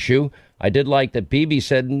important issue. I did like that Bibi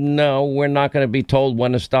said, no, we're not going to be told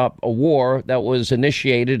when to stop a war that was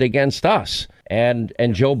initiated against us. And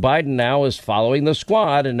Joe Biden now is following the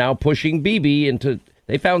squad and now pushing Bibi into...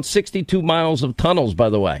 They found 62 miles of tunnels, by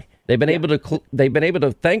the way. They've been able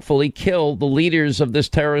to thankfully kill the leaders of this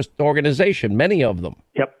terrorist organization, many of them.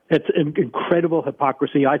 Yep. It's an incredible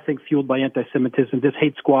hypocrisy, I think, fueled by anti-Semitism. This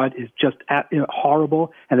hate squad is just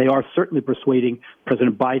horrible, and they are certainly persuading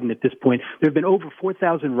President Biden at this point. There have been over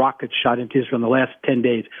 4,000 rockets shot into Israel in the last 10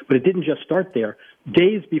 days, but it didn't just start there.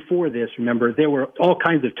 Days before this, remember, there were all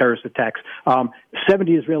kinds of terrorist attacks.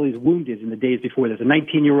 70 Israelis wounded in the days before this. A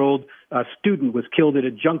 19-year-old student was killed at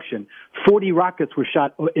a junction. 40 rockets were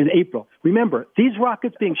shot in April. Remember, these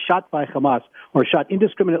rockets being shot by Hamas are shot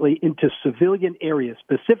indiscriminately into civilian areas,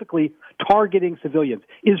 specifically targeting civilians.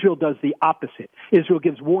 Israel does the opposite. Israel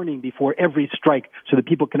gives warning before every strike so that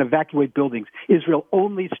people can evacuate buildings. Israel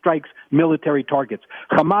only strikes military targets.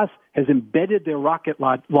 Hamas has embedded their rocket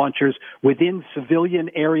launchers within civilian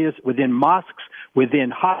areas, within mosques,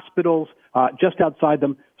 within hospitals, just outside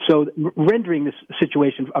them, so rendering this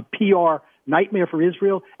situation a PR nightmare for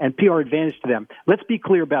Israel and PR advantage to them. Let's be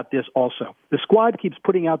clear about this also. The squad keeps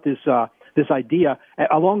putting out this idea,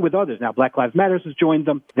 along with others. Now, Black Lives Matter has joined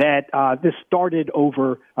them, that this started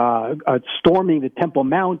over storming the Temple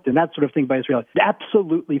Mount and that sort of thing by Israel. It's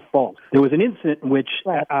absolutely false. There was an incident in which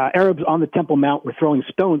Arabs on the Temple Mount were throwing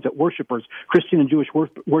stones at worshipers, Christian and Jewish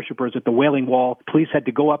worshipers at the Wailing Wall. Police had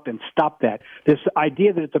to go up and stop that. This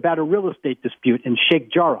idea that it's about a real estate dispute in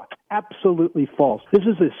Sheikh Jarrah, absolutely false. This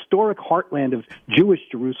is a historic heartland of Jewish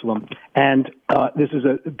Jerusalem, and this is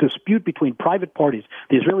a dispute between private parties.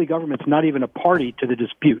 The Israeli government's not even a party to the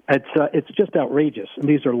dispute. It's just outrageous, and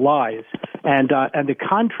these are lies. And the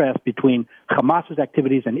contrast between Hamas's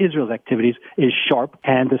activities and Israel's activities is sharp,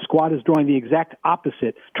 and the squad is drawing the exact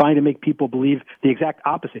opposite, trying to make people believe the exact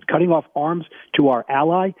opposite, cutting off arms to our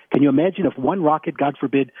ally. Can you imagine if one rocket, God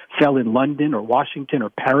forbid, fell in London or Washington or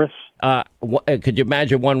Paris? Could you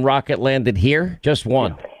imagine one rocket landed here? Just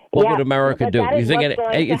one. Yeah. What would America do? You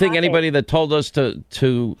think anybody that told us to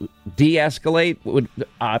de-escalate would?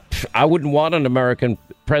 I wouldn't want an American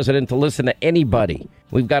president to listen to anybody.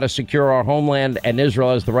 We've got to secure our homeland, and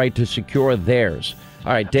Israel has the right to secure theirs.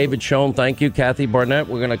 All right, David Schoen, thank you. Kathy Barnett,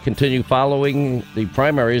 we're going to continue following the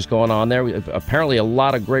primaries going on there. Apparently a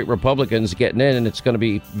lot of great Republicans getting in, and it's going to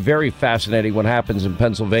be very fascinating what happens in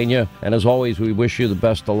Pennsylvania. And as always, we wish you the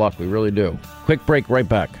best of luck. We really do. Quick break, right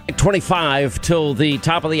back. 25 till the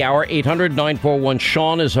top of the hour.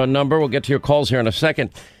 800-941-SEAN is our number. We'll get to your calls here in a second.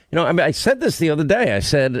 You know, I said this the other day. I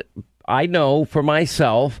said, I know for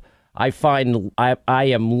myself, I find I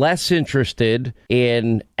am less interested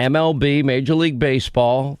in MLB, Major League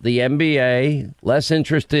Baseball, the NBA, less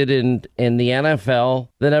interested in the NFL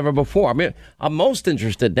than ever before. I mean, I'm most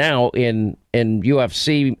interested now in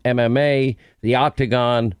UFC, MMA, the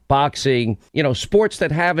Octagon, boxing, sports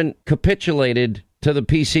that haven't capitulated to the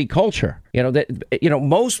PC culture.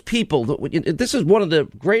 Most people, this is one of the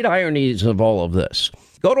great ironies of all of this.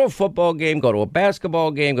 Go to a football game, go to a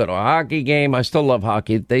basketball game, go to a hockey game. I still love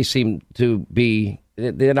hockey. They seem to be,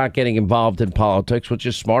 they're not getting involved in politics, which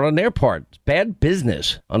is smart on their part. It's bad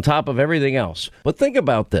business on top of everything else. But think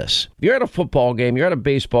about this. You're at a football game, you're at a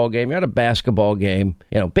baseball game, you're at a basketball game.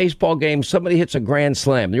 Baseball game, somebody hits a grand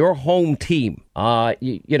slam. Your home team. A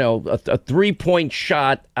 3-point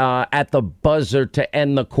shot at the buzzer to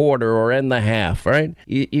end the quarter or end the half, right?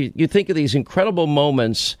 You think of these incredible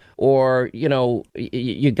moments, or,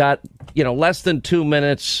 you got, less than 2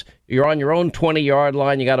 minutes. You're on your own 20-yard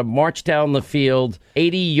line. You got to march down the field,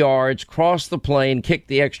 80 yards, cross the plane, kick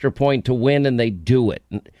the extra point to win, and they do it.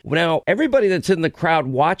 Now, everybody that's in the crowd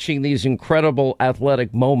watching these incredible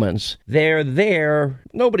athletic moments, they're there.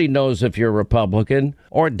 Nobody knows if you're Republican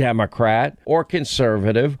or Democrat or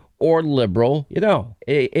conservative or liberal.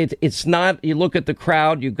 It's not, you look at the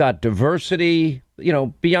crowd, you've got diversity,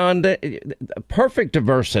 beyond perfect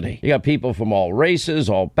diversity. You got people from all races,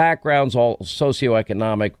 all backgrounds, all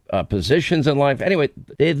socioeconomic positions in life. Anyway,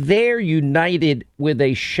 they're there united with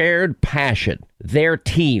a shared passion. Their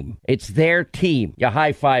team. It's their team. You're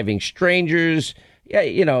high-fiving strangers. Yeah,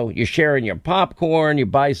 you're sharing your popcorn, you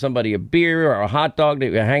buy somebody a beer or a hot dog that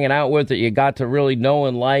you're hanging out with that you got to really know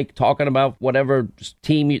and like, talking about whatever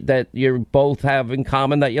team that you both have in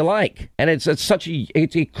common that you like. And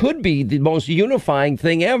it could be the most unifying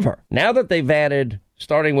thing ever. Now that they've added,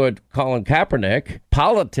 starting with Colin Kaepernick,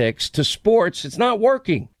 politics to sports, it's not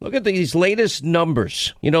working. Look at these latest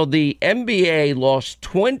numbers. The NBA lost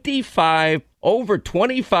over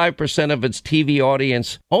 25% of its TV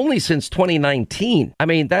audience only since 2019.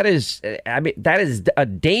 That is a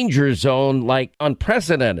danger zone like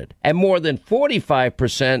unprecedented, and more than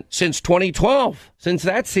 45% since 2012, since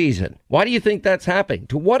that season. Why do you think that's happening?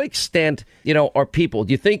 To what extent, are people?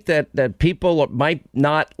 Do you think that people might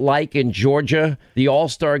not like in Georgia the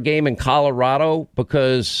All-Star game in Colorado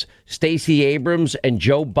because Stacey Abrams and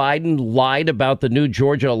Joe Biden lied about the new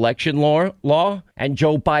Georgia election law, and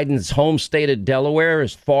Joe Biden's home state of Delaware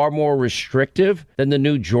is far more restrictive than the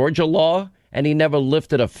new Georgia law, and he never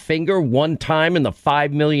lifted a finger one time in the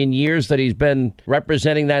 5 million years that he's been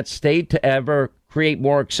representing that state to ever create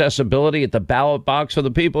more accessibility at the ballot box for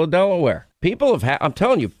the people of Delaware. People have I'm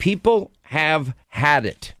telling you, people have had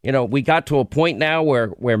it. You know, we got to a point now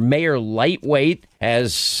where Mayor Lightweight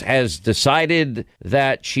has decided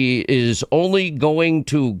that she is only going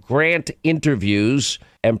to grant interviews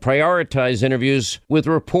and prioritize interviews with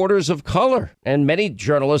reporters of color. And many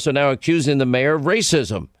journalists are now accusing the mayor of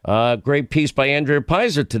racism. Great piece by Andrea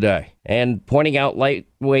Pizer today, and pointing out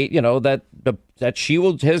Lightweight, you know, that she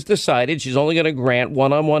has decided she's only going to grant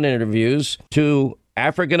one-on-one interviews to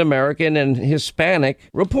African-American and Hispanic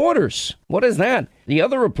reporters. What is that? The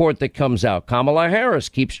other report that comes out, Kamala Harris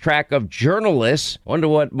keeps track of journalists, wonder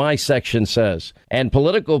what my section says, and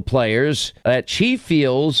political players that she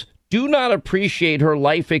feels do not appreciate her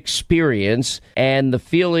life experience. And the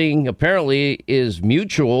feeling apparently is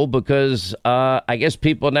mutual because I guess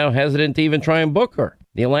people are now hesitant to even try and book her.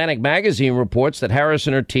 The Atlantic magazine reports that Harris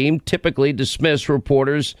and her team typically dismiss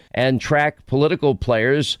reporters and track political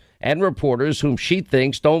players and reporters whom she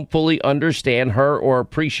thinks don't fully understand her or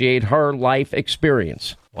appreciate her life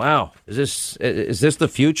experience. Wow. Is this the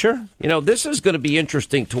future? You know, this is going to be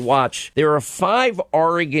interesting to watch. There are 5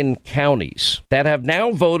 Oregon counties that have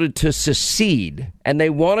now voted to secede, and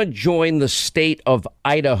they want to join the state of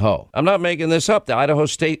Idaho. I'm not making this up. The Idaho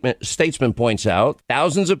Statesman points out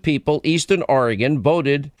thousands of people, Eastern Oregon,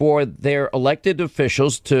 voted for their elected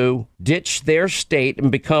officials to ditch their state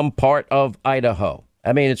and become part of Idaho.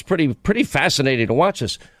 I mean, it's pretty fascinating to watch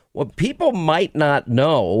this. What people might not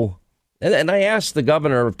know, and I asked the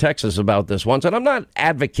governor of Texas about this once, and I'm not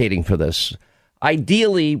advocating for this.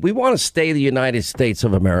 Ideally, we want to stay the United States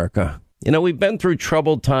of America. You know, we've been through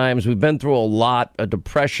troubled times. We've been through a lot of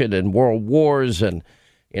depression and world wars. And,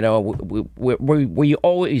 you know, we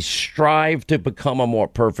always strive to become a more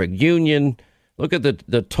perfect union. Look at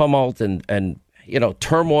the tumult and you know,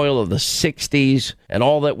 turmoil of the 60s and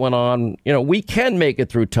all that went on. You know, we can make it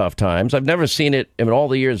through tough times. I've never seen it in all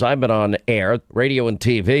the years I've been on air, radio and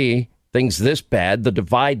TV, things this bad, the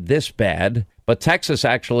divide this bad. But Texas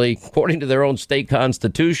actually, according to their own state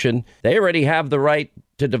constitution, they already have the right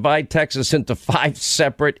to divide Texas into 5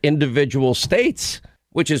 separate individual states,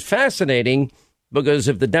 which is fascinating. Because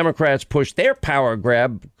if the Democrats push their power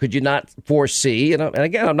grab, could you not foresee? And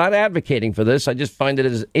again, I'm not advocating for this. I just find it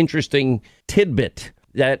as an interesting tidbit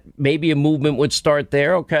that maybe a movement would start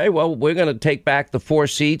there. OK, well, we're going to take back the 4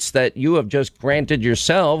 seats that you have just granted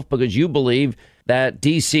yourself because you believe that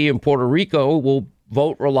D.C. and Puerto Rico will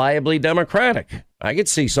vote reliably Democratic. I could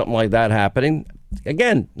see something like that happening.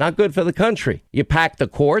 Again, not good for the country. You pack the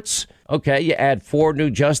courts. OK, you add 4 new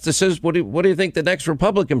justices. What do you think the next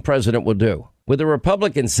Republican president will do? With a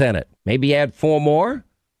Republican Senate, maybe add 4 more.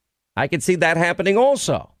 I could see that happening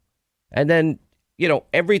also. And then, you know,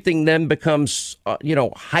 everything then becomes,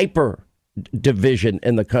 hyper division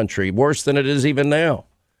in the country, worse than it is even now.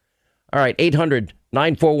 All right,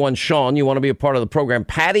 800-941-SEAN. You want to be a part of the program.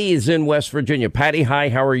 Patty is in West Virginia. Patty, hi,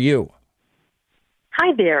 how are you?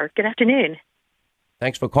 Hi there. Good afternoon.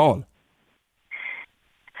 Thanks for calling.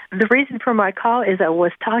 The reason for my call is I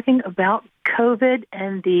was talking about COVID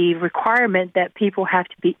and the requirement that people have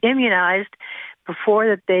to be immunized before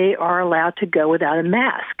that they are allowed to go without a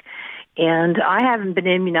mask. And I haven't been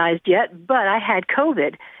immunized yet, but I had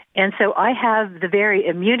COVID. And so I have the very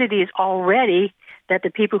immunities already that the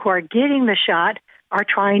people who are getting the shot are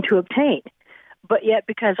trying to obtain. But yet,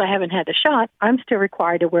 because I haven't had the shot, I'm still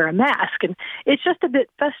required to wear a mask. And it's just a bit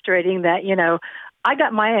frustrating that, you know, I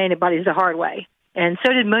got my antibodies the hard way. And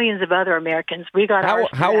so did millions of other Americans. We got ours.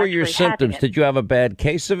 How were your symptoms? Did you have a bad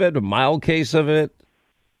case of it, a mild case of it?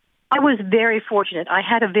 I was very fortunate. I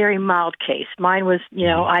had a very mild case. Mine was, you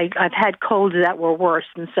know, I've had colds that were worse.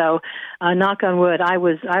 And so, knock on wood,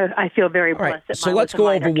 I feel very blessed. Right. So let's go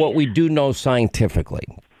over what we do know scientifically,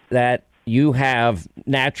 that you have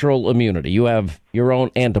natural immunity. You have your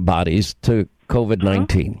own antibodies to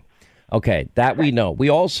COVID-19. Okay, that we know. We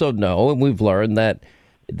also know, and we've learned that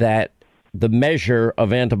the measure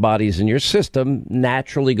of antibodies in your system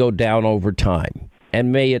naturally go down over time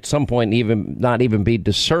and may at some point not even be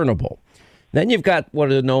discernible. Then you've got what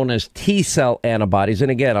are known as T-cell antibodies. And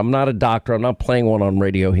again, I'm not a doctor. I'm not playing one on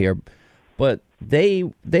radio here. But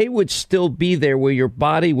they would still be there where your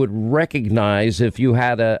body would recognize if you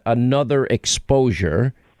had another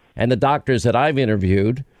exposure. And the doctors that I've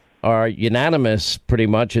interviewed are unanimous pretty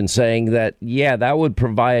much in saying that, yeah, that would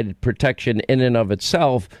provide protection in and of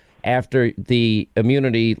itself after the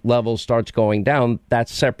immunity level starts going down.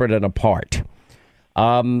 That's separate and apart.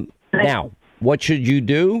 Now, what should you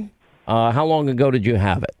do? How long ago did you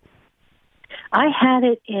have it? I had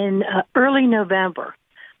it in early November.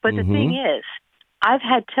 But the thing is, I've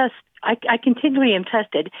had tests. I continually am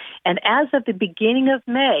tested. And as of the beginning of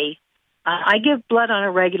May, I give blood on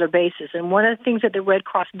a regular basis. And one of the things that the Red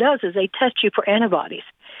Cross does is they test you for antibodies.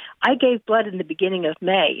 I gave blood in the beginning of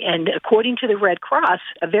May. And according to the Red Cross,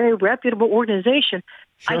 a very reputable organization,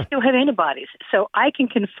 I still have antibodies. So I can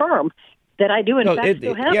confirm that I do, in fact,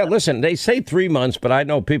 still have them. Listen, they say 3 months, but I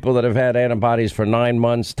know people that have had antibodies for 9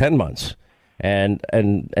 months, 10 months, and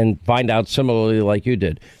find out similarly like you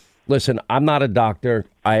did. Listen, I'm not a doctor.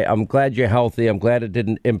 I'm glad you're healthy. I'm glad it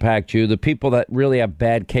didn't impact you. The people that really have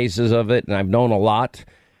bad cases of it, and I've known a lot,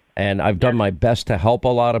 and I've done my best to help a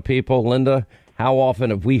lot of people. Linda, how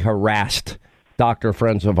often have we harassed doctor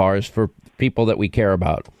friends of ours for people that we care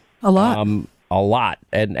about? A lot. A lot.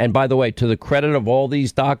 And by the way, to the credit of all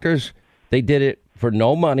these doctors, they did it for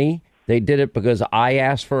no money. They did it because I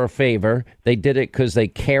asked for a favor. They did it because they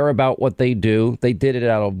care about what they do. They did it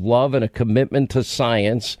out of love and a commitment to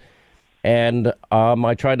science. And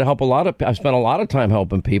I tried to help I spent a lot of time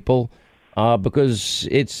helping people because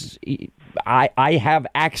I have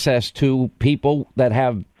access to people that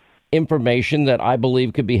have information that I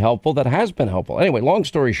believe could be helpful, that has been helpful. Anyway, long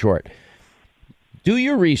story short, do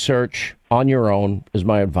your research on your own is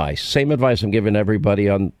my advice. Same advice I'm giving everybody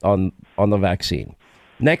on the vaccine.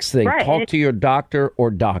 Next thing, talk to your doctor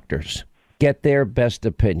or doctors. Get their best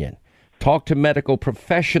opinion. Talk to medical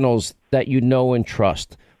professionals that you know and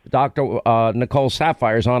trust. Dr. Nicole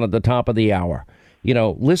Sapphire is on at the top of the hour.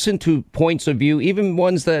 Listen to points of view, even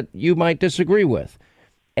ones that you might disagree with.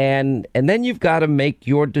 And then you've got to make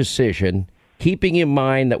your decision, keeping in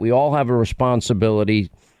mind that we all have a responsibility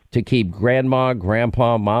to keep grandma,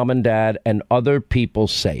 grandpa, mom and dad, and other people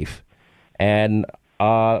safe. And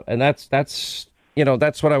that's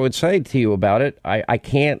what I would say to you about it. I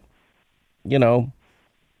can't give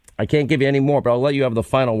you any more, but I'll let you have the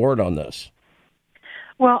final word on this.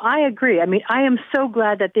 Well, I agree. I mean, I am so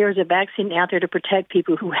glad that there's a vaccine out there to protect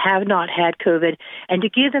people who have not had COVID and to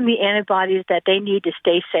give them the antibodies that they need to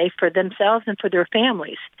stay safe for themselves and for their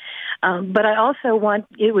families. But I also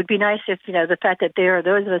it would be nice if, the fact that there are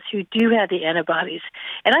those of us who do have the antibodies.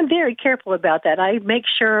 And I'm very careful about that. I make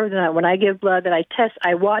sure that when I give blood that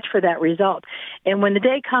I watch for that result. And when the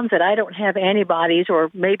day comes that I don't have antibodies,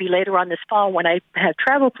 or maybe later on this fall when I have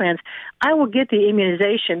travel plans, I will get the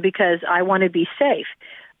immunization because I want to be safe.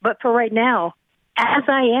 But for right now, as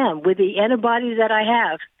I am with the antibodies that I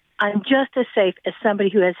have, I'm just as safe as somebody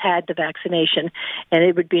who has had the vaccination. And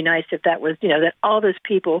it would be nice if that was, that all those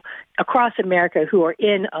people across America who are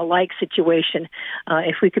in a like situation,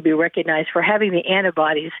 if we could be recognized for having the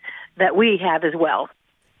antibodies that we have as well.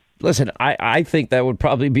 Listen, I think that would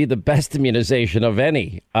probably be the best immunization of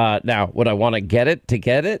any. Now, would I want to get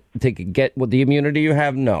what the immunity you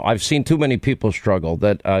have? No, I've seen too many people struggle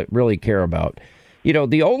that I really care about.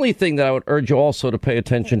 The only thing that I would urge you also to pay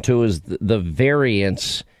attention to is the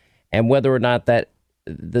variants and whether or not that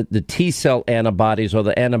the T cell antibodies or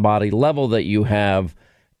the antibody level that you have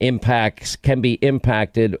can be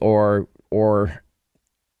impacted or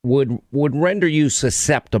would render you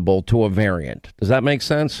susceptible to a variant. Does that make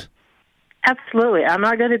sense? Absolutely. I'm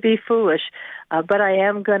not going to be foolish, but I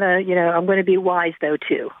am going to, I'm going to be wise though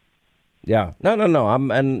too. Yeah. No.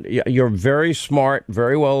 And you're very smart,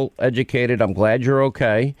 very well educated. I'm glad you're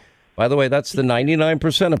okay. By the way, that's the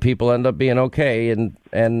 99% of people end up being okay.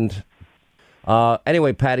 And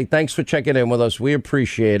anyway, Patty, thanks for checking in with us. We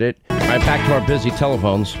appreciate it. All right, back to our busy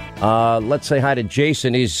telephones. Let's say hi to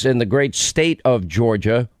Jason. He's in the great state of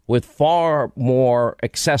Georgia with far more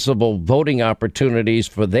accessible voting opportunities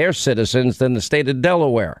for their citizens than the state of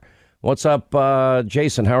Delaware. What's up,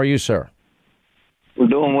 Jason? How are you, sir? We're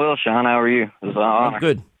doing well, Sean. How are you? It's an honor.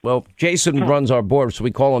 Good. Well, Jason runs our board, so we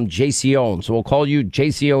call him JCON. So we'll call you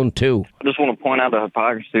JCON too. I just want to point out the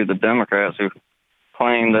hypocrisy of the Democrats who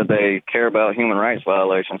claim that they care about human rights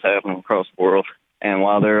violations happening across the world. And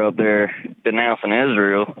while they're up there denouncing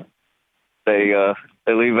Israel, they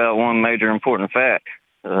leave out one major important fact.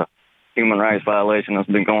 Human rights violation has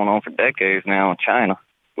been going on for decades now in China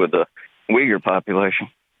with the Uyghur population.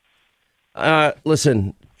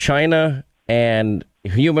 Listen, China and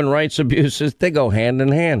human rights abuses, they go hand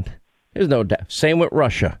in hand. There's no doubt. Same with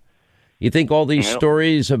Russia. You think all these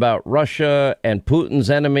stories about Russia and Putin's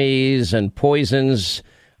enemies and poisons,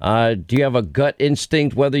 do you have a gut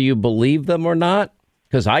instinct whether you believe them or not?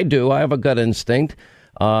 Because I do. I have a gut instinct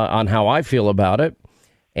on how I feel about it.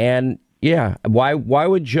 And yeah, why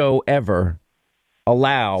would Joe ever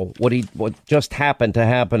allow what just happened to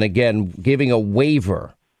happen again, giving a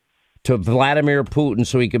waiver to Vladimir Putin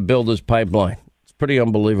so he could build his pipeline. It's pretty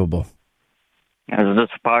unbelievable. There's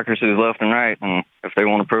just hypocrisy left and right, and if they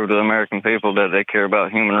want to prove to the American people that they care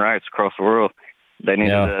about human rights across the world, they need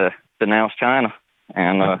to denounce China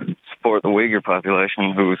and support the Uyghur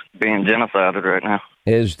population who's being genocided right now.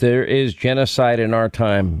 There is genocide in our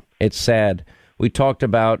time. It's sad. We talked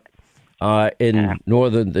about in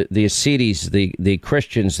northern the Yazidis, the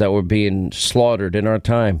Christians that were being slaughtered in our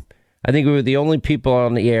time. I think we were the only people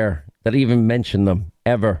on the air that even mentioned them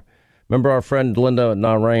ever. Remember our friend Linda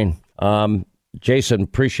Narain? Jason,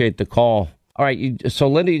 appreciate the call. All right, so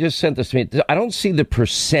Linda, you just sent this to me. I don't see the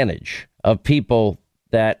percentage of people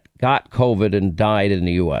that got COVID and died in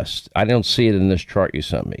the U.S. I don't see it in this chart you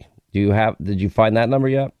sent me. Did you find that number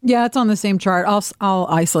yet? Yeah, it's on the same chart. I'll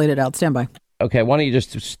isolate it out. Stand by. Okay, why don't you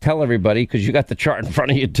just tell everybody, because you got the chart in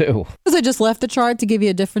front of you too. Because I just left the chart to give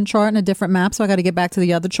you a different chart and a different map, so I got to get back to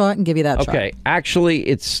the other chart and give you that chart. Okay, actually,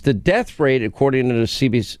 it's the death rate according to the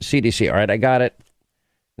CDC. All right, I got it.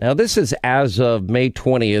 Now, this is as of May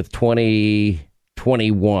 20th,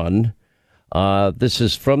 2021. This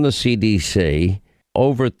is from the CDC.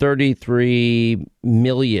 Over 33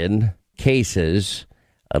 million cases.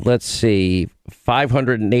 Let's see,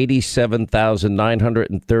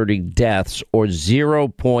 587,930 deaths, or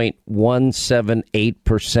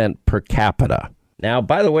 0.178% per capita. Now,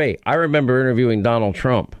 by the way, I remember interviewing Donald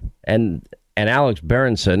Trump and Alex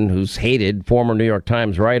Berenson, who's hated, former New York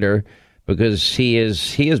Times writer, because he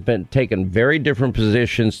has been taking very different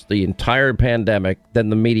positions the entire pandemic than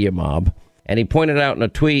the media mob. And he pointed out in a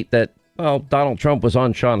tweet that, well, Donald Trump was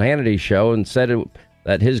on Sean Hannity's show and said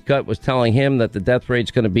that his gut was telling him that the death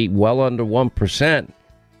rate's going to be well under 1%,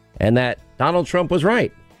 and that Donald Trump was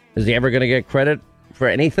right. Is he ever going to get credit for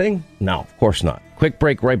anything? No, of course not. Quick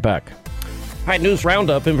break, right back. All right, News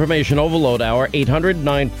Roundup, Information Overload Hour,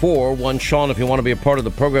 800-941-SEAN if you want to be a part of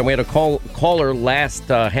the program. We had a caller last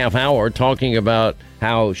half hour talking about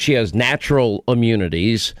how she has natural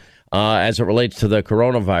immunities as it relates to the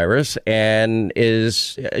coronavirus, and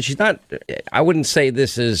she's not, I wouldn't say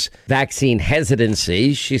this is vaccine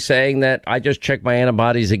hesitancy. She's saying that I just checked my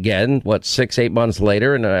antibodies again, 6-8 months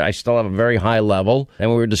later, and I still have a very high level.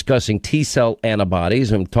 And we were discussing T-cell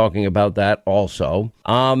antibodies. I'm talking about that also.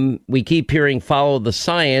 We keep hearing follow the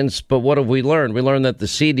science, but what have we learned? We learned that the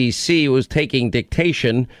CDC was taking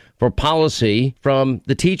dictation for policy from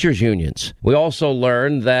the teachers' unions. We also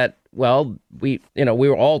learned that, well, we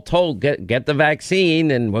were all told get the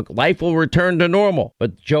vaccine and life will return to normal.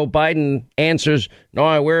 But Joe Biden answers, no,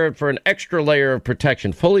 I wear it for an extra layer of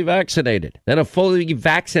protection, fully vaccinated. Then a fully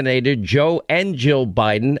vaccinated Joe and Jill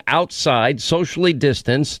Biden outside, socially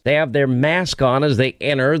distanced. They have their mask on as they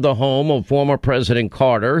enter the home of former President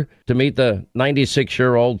Carter to meet the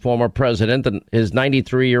 96-year-old former president and his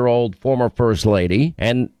 93-year-old former first lady.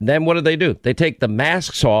 And then what do? They take the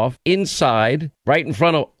masks off inside, right in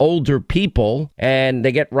front of older people, and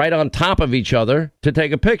they get right on top of each other to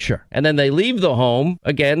take a picture. And then they leave the home,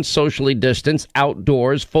 again, socially distanced,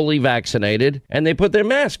 outdoors, fully vaccinated, and they put their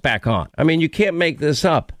mask back on. I mean, you can't make this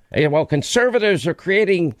up. Well, conservatives are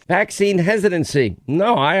creating vaccine hesitancy.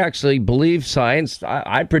 No, I actually believe science.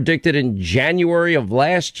 I predicted in January of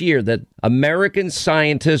last year that American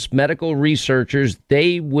scientists, medical researchers,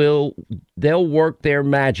 they'll work their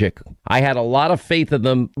magic. I had a lot of faith in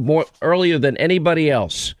them more earlier than anybody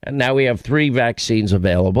else. And now we have 3 vaccines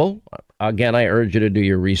available. Again, I urge you to do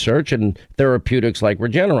your research and therapeutics like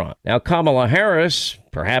Regeneron. Now, Kamala Harris,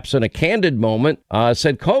 perhaps in a candid moment,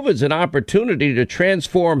 said COVID's an opportunity to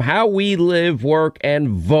transform how we live, work, and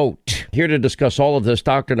vote. Here to discuss all of this,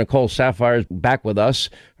 Dr. Nicole Saphier is back with us.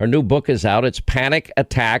 Her new book is out. It's Panic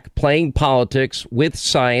Attack, Playing Politics with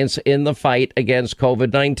Science in the Fight Against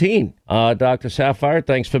COVID-19. Dr. Saphier,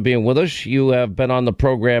 thanks for being with us. You have been on the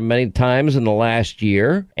program many times in the last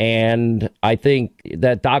year, and I think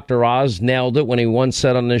that Dr. Oz nailed it when he once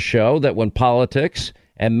said on this show that when politics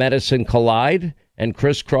and medicine collide and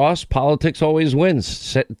crisscross, politics always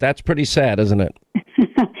wins. That's pretty sad, isn't it?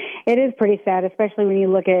 It is pretty sad, especially when you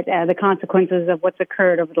look at the consequences of what's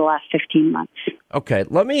occurred over the last 15 months. Okay,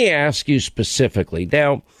 let me ask you specifically.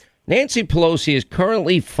 Now, Nancy Pelosi is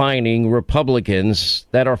currently fining Republicans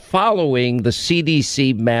that are following the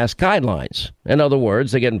CDC mask guidelines. In other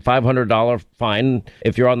words, they're getting $500 fine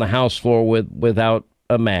if you're on the House floor without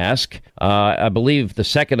a mask. I believe the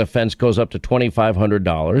second offense goes up to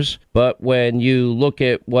 $2,500. But when you look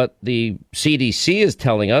at what the CDC is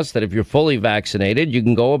telling us, that if you're fully vaccinated, you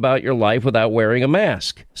can go about your life without wearing a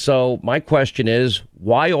mask. So my question is,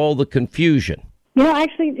 why all the confusion?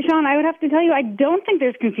 Actually, Sean, I would have to tell you, I don't think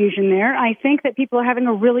there's confusion there. I think that people are having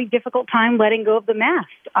a really difficult time letting go of the mask.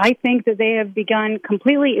 I think that they have begun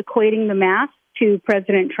completely equating the mask to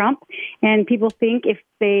President Trump, and people think if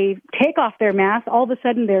they take off their mask, all of a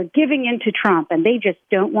sudden they're giving in to Trump, and they just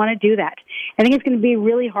don't want to do that. I think it's going to be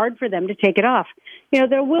really hard for them to take it off.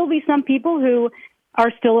 There will be some people who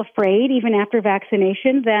are still afraid, even after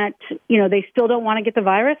vaccination, that, they still don't want to get the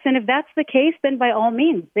virus. And if that's the case, then by all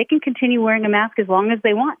means, they can continue wearing a mask as long as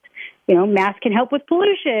they want. Masks can help with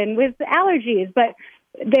pollution, with allergies, but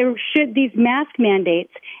these mask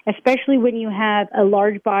mandates, especially when you have a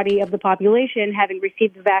large body of the population having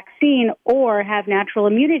received the vaccine or have natural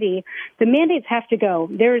immunity, the mandates have to go.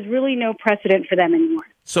 There is really no precedent for them anymore.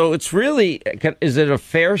 So is it a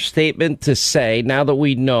fair statement to say, now that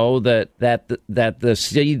we know that the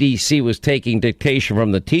CDC was taking dictation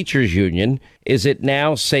from the teachers union, is it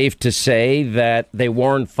now safe to say that they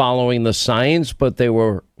weren't following the science, but they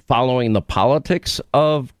were following the politics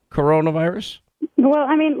of coronavirus? Well,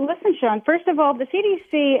 listen, Sean, first of all, the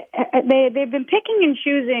CDC, they've been picking and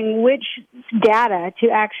choosing which data to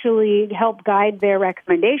actually help guide their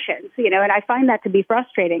recommendations, and I find that to be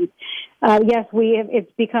frustrating. Yes,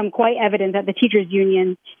 it's become quite evident that the teachers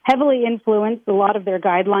union heavily influenced a lot of their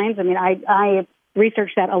guidelines. I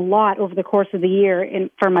researched that a lot over the course of the year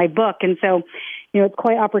for my book, and so, it's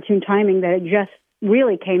quite opportune timing that it just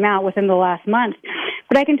really came out within the last month.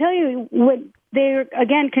 But I can tell you what they're,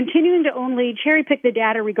 again, continuing to only cherry-pick the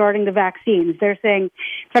data regarding the vaccines. They're saying,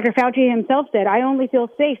 Dr. Fauci himself said, I only feel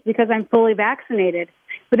safe because I'm fully vaccinated.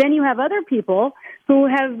 But then you have other people who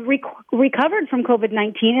have recovered from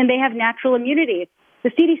COVID-19 and they have natural immunity.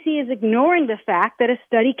 The CDC is ignoring the fact that a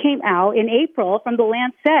study came out in April from the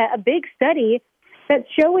Lancet, a big study that's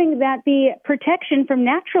showing that the protection from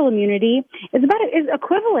natural immunity is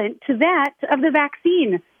equivalent to that of the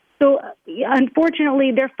vaccine. So,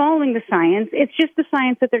 unfortunately, they're following the science. It's just the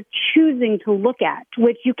science that they're choosing to look at,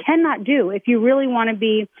 which you cannot do if you really want to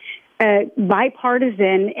be a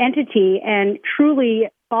bipartisan entity and truly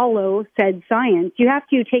follow said science. You have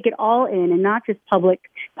to take it all in and not just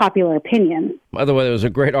popular opinion. By the way, there was a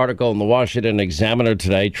great article in the Washington Examiner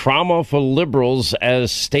today, Trauma for Liberals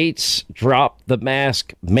as states drop the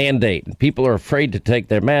mask mandate. People are afraid to take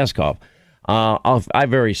their mask off. I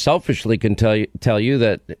very selfishly can tell you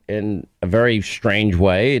that in a very strange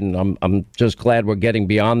way, and I'm just glad we're getting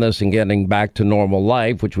beyond this and getting back to normal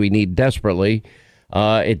life, which we need desperately.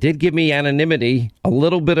 It did give me anonymity, a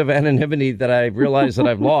little bit of anonymity that I realized that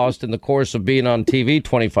I've lost in the course of being on TV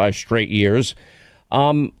 25 straight years.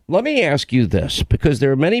 Let me ask you this, because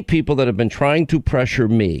there are many people that have been trying to pressure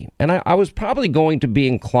me, and I was probably going to be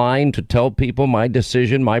inclined to tell people my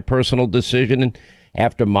decision, my personal decision,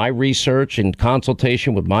 after my research and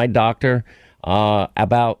consultation with my doctor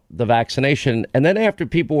about the vaccination. And then after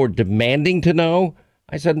people were demanding to know,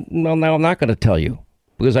 I said, well, no, I'm not going to tell you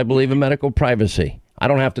because I believe in medical privacy. I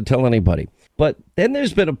don't have to tell anybody. But then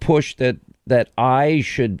there's been a push that I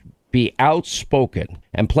should be outspoken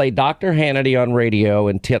and play Dr. Hannity on radio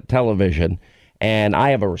and television. And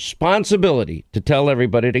I have a responsibility to tell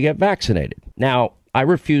everybody to get vaccinated. Now, I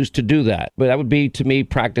refuse to do that, but that would be, to me,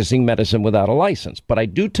 practicing medicine without a license. But I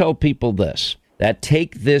do tell people this, that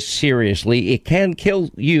take this seriously. It can kill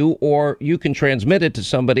you, or you can transmit it to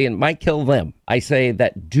somebody and it might kill them. I say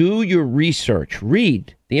that do your research.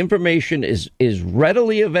 Read. The information is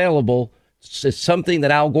readily available. It's something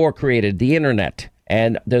that Al Gore created, the internet.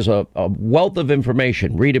 And there's a wealth of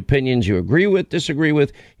information. Read opinions you agree with, disagree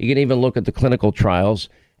with. You can even look at the clinical trials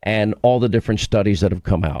and all the different studies that have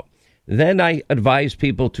come out. Then I advise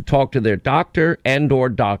people to talk to their doctor and or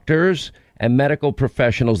doctors and medical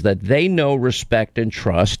professionals that they know, respect, and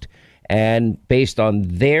trust. And based on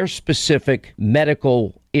their specific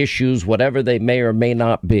medical issues, whatever they may or may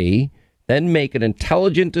not be, then make an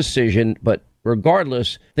intelligent decision. But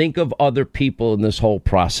regardless, think of other people in this whole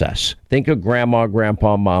process. Think of grandma,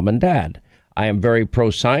 grandpa, mom, and dad. I am very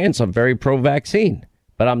pro-science. I'm very pro-vaccine.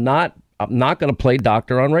 But I'm not going to play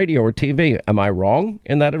doctor on radio or TV. Am I wrong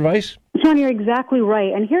in that advice? Sean, you're exactly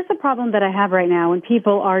right. And here's the problem that I have right now when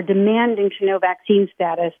people are demanding to know vaccine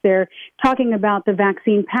status. They're talking about the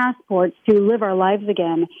vaccine passports to live our lives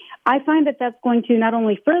again. I find that that's going to not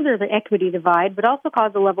only further the equity divide, but also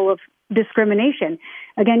cause a level of discrimination.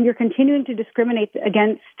 Again, you're continuing to discriminate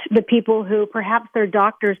against the people who perhaps their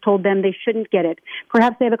doctors told them they shouldn't get it.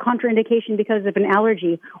 Perhaps they have a contraindication because of an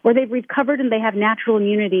allergy, or they've recovered and they have natural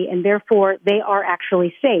immunity, and therefore they are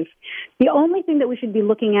actually safe. The only thing that we should be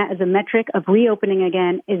looking at as a metric of reopening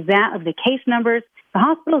again is that of the case numbers, the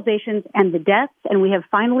hospitalizations, and the deaths, and we have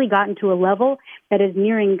finally gotten to a level that is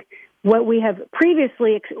nearing what we have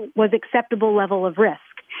previously was acceptable level of risk.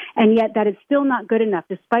 And yet that is still not good enough.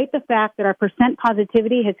 Despite the fact that our percent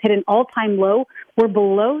positivity has hit an all-time low, we're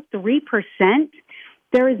below 3%.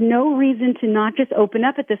 There is no reason to not just open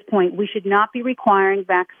up at this point. We should not be requiring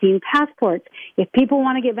vaccine passports. If people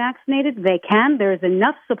want to get vaccinated, they can. There is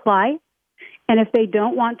enough supply. And if they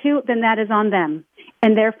don't want to, then that is on them.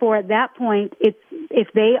 And therefore, at that point, if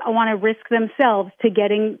they want to risk themselves to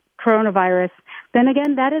getting coronavirus, then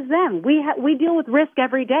again, that is them. We deal with risk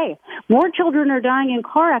every day. More children are dying in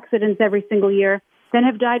car accidents every single year than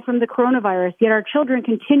have died from the coronavirus, yet our children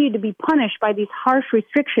continue to be punished by these harsh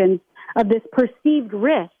restrictions of this perceived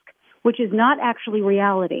risk, which is not actually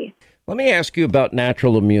reality. Let me ask you about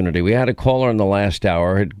natural immunity. We had a caller in the last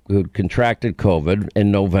hour who contracted COVID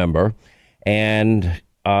in November and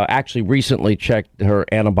actually recently checked her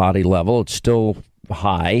antibody level. It's still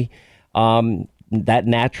high. That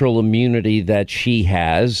natural immunity that she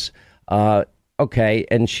has,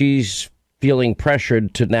 and she's feeling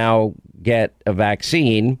pressured to now get a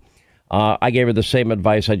vaccine. I gave her the same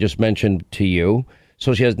advice I just mentioned to you.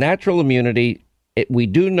 So she has natural immunity. We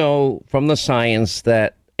do know from the science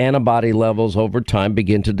that antibody levels over time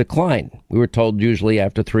begin to decline. We were told usually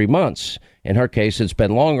after 3 months. In her case, it's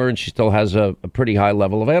been longer, and she still has a pretty high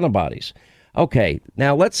level of antibodies. Okay,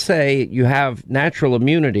 now let's say you have natural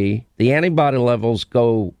immunity. The antibody levels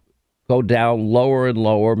go down lower and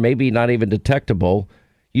lower, maybe not even detectable.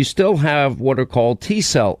 You still have what are called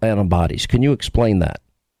T-cell antibodies. Can you explain that?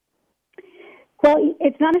 Well,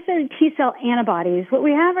 it's not necessarily T-cell antibodies. What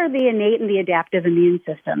we have are the innate and the adaptive immune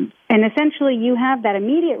systems. And essentially, you have that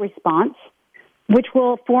immediate response, which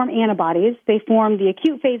will form antibodies. They form the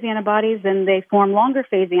acute phase antibodies, and they form longer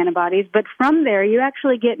phase antibodies. But from there, you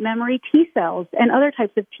actually get memory T cells and other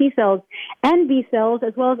types of T cells and B cells,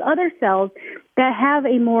 as well as other cells that have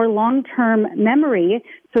a more long-term memory,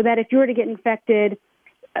 so that if you were to get infected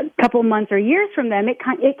a couple months or years from them, it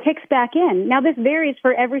kicks back in. Now, this varies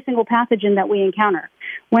for every single pathogen that we encounter.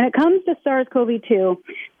 When it comes to SARS-CoV-2,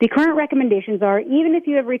 the current recommendations are, even if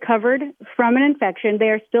you have recovered from an infection, they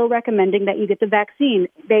are still recommending that you get the vaccine.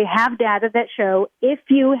 They have data that show if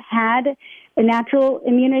you had a natural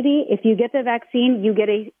immunity, if you get the vaccine, you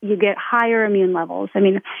get higher immune levels. I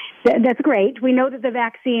mean, that's great. We know that the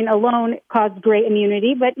vaccine alone caused great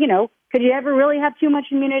immunity, but, could you ever really have too much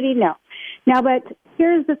immunity? No. Now, but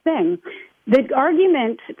here's the thing. The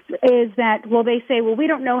argument is that, they say, we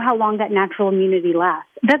don't know how long that natural immunity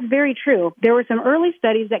lasts. That's very true. There were some early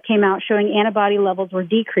studies that came out showing antibody levels were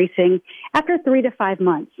decreasing after 3 to 5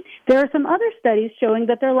 months. There are some other studies showing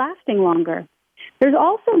that they're lasting longer. There's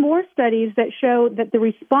also more studies that show that the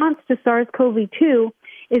response to SARS-CoV-2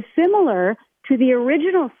 is similar to the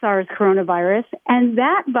original SARS coronavirus, and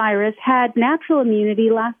that virus had natural immunity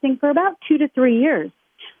lasting for about 2 to 3 years.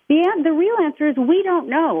 The real answer is we don't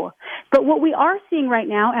know. But what we are seeing right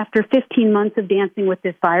now, after 15 months of dancing with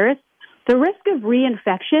this virus, the risk of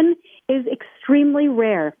reinfection is extremely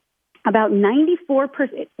rare. About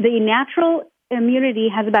 94%, the natural immunity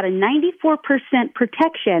has about a 94%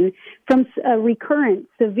 protection from a recurrent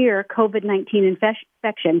severe COVID-19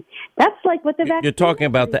 infection. That's like what the vaccine... You're talking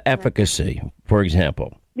about the efficacy, for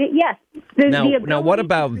example. Yes. Now, what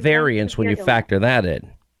about variants when you factor that in?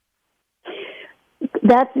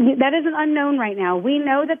 That is an unknown right now. We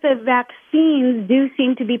know that the vaccines do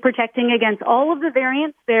seem to be protecting against all of the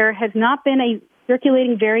variants. There has not been a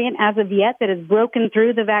circulating variant as of yet that has broken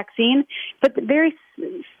through the vaccine. But the very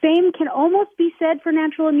same can almost be said for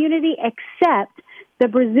natural immunity, except the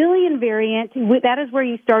Brazilian variant, that is where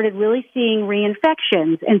you started really seeing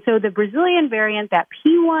reinfections. And so the Brazilian variant, that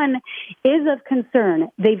P1, is of concern.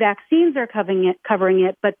 The vaccines are covering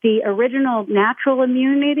it, but the original natural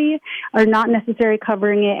immunity are not necessarily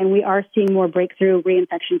covering it, and we are seeing more breakthrough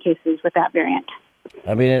reinfection cases with that variant.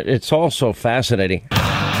 I mean, it's all so fascinating.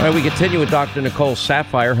 All right, we continue with Dr. Nicole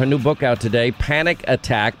Saphier. Her new book out today, Panic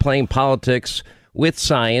Attack, Playing Politics with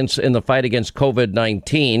Science in the Fight Against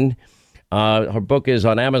COVID-19. Her book is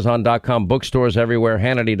on Amazon.com, bookstores everywhere,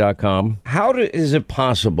 Hannity.com. How is it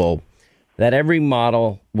possible that every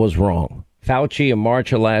model was wrong? Fauci in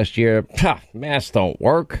March of last year, masks don't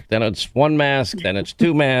work. Then it's one mask, then it's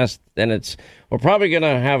two masks, then we're probably going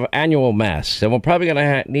to have annual masks, and we're probably going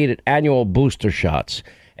to need annual booster shots.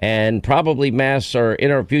 And probably masks are in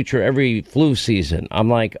our future every flu season. I'm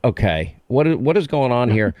like, okay, what is going on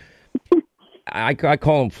here? I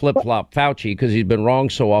call him flip-flop Fauci because he's been wrong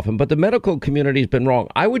so often, but the medical community's been wrong.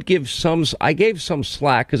 I gave some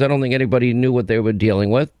slack because I don't think anybody knew what they were dealing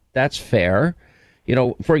with. That's fair.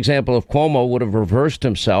 For example, if Cuomo would have reversed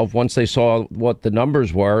himself once they saw what the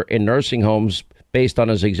numbers were in nursing homes based on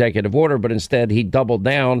his executive order, but instead he doubled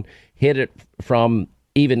down, hid it from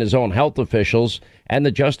even his own health officials and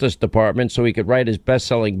the Justice Department, so he could write his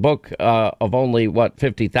best-selling book of only,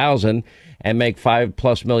 $50,000 and make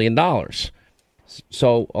 $5+ million.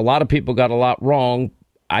 So a lot of people got a lot wrong.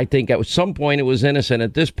 I think at some point it was innocent.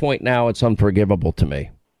 At this point now, it's unforgivable to me.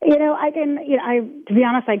 To be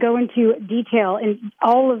honest, I go into detail in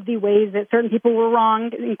all of the ways that certain people were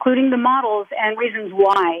wrong, including the models and reasons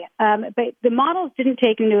why. But the models didn't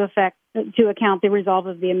take into account the resolve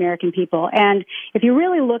of the American people. And if you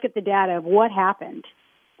really look at the data of what happened,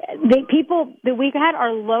 we had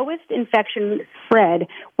our lowest infection spread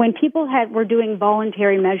when people were doing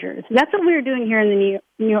voluntary measures. That's what we were doing here in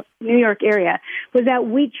the New York area, was that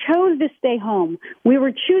we chose to stay home. We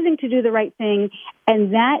were choosing to do the right thing,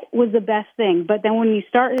 and that was the best thing. But then when you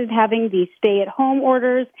started having the stay-at-home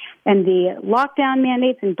orders and the lockdown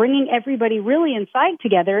mandates and bringing everybody really inside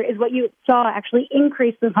together is what you saw actually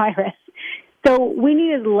increase the virus. So we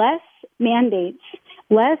needed less mandates,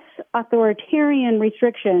 less authoritarian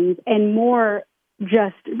restrictions, and more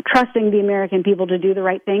just trusting the American people to do the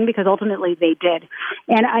right thing, because ultimately they did.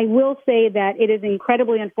 And I will say that it is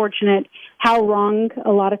incredibly unfortunate how wrong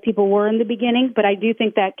a lot of people were in the beginning, but I do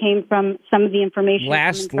think that came from some of the information.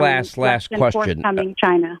 Last question.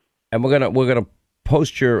 China. And we're gonna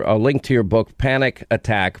post a link to your book, Panic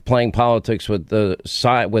Attack: Playing Politics with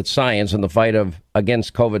Science in the Fight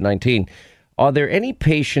against COVID-19. Are there any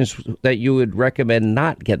patients that you would recommend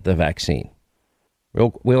not get the vaccine?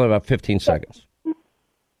 We'll have about 15 seconds.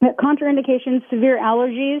 Contraindications, severe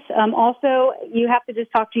allergies. Also, you have to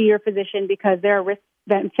just talk to your physician because there are risk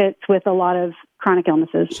benefits with a lot of chronic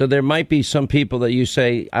illnesses. So there might be some people that you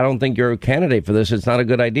say, I don't think you're a candidate for this. It's not a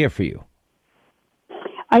good idea for you.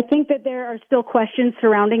 I think that there are still questions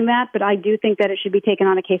surrounding that, but I do think that it should be taken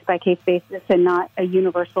on a case-by-case basis and not a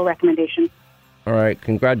universal recommendation. All right.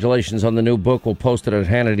 Congratulations on the new book. We'll post it at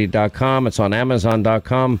Hannity.com. It's on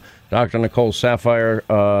Amazon.com. Dr. Nicole Saphier,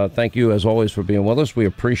 thank you, as always, for being with us. We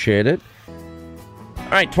appreciate it. All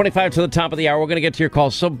right, 25 to the top of the hour. We're going to get to your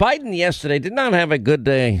calls. So Biden yesterday did not have a good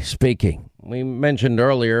day speaking. We mentioned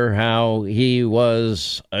earlier how he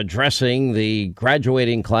was addressing the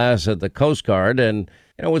graduating class at the Coast Guard. And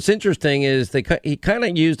what's interesting is he kind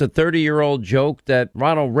of used a 30-year-old joke that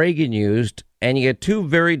Ronald Reagan used, and you get two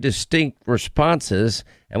very distinct responses,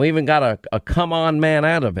 and we even got a come on man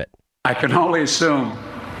out of it. I can only assume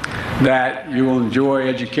that you will enjoy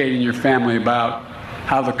educating your family about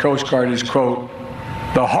how the Coast Guard is, quote,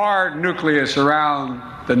 the hard nucleus around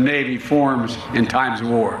the Navy forms in times of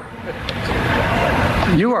war.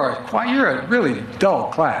 You're a really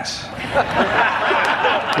dull class.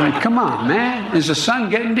 I mean, come on, man. Is the sun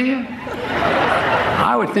getting to you?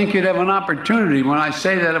 I would think you'd have an opportunity when I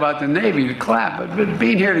say that about the Navy to clap, but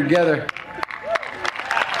being here together.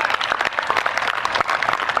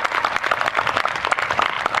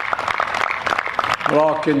 But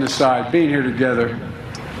all kidding aside, being here together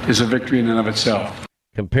is a victory in and of itself.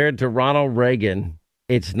 Compared to Ronald Reagan,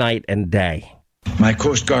 it's night and day. My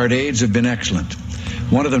Coast Guard aides have been excellent.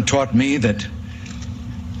 One of them taught me that,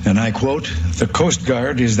 and I quote, the Coast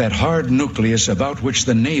Guard is that hard nucleus about which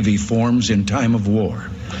the Navy forms in time of war.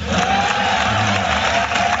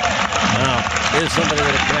 Wow. There's somebody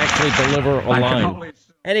that can actually deliver a line.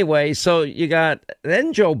 Anyway, so you got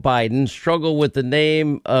then Joe Biden struggled with the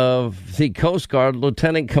name of the Coast Guard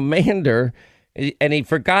Lieutenant Commander, and he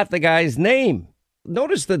forgot the guy's name.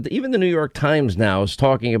 Notice that even the New York Times now is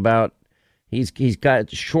talking about he's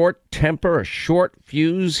got short temper, a short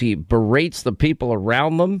fuse. He berates the people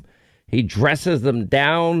around them. He dresses them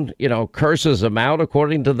down, curses them out,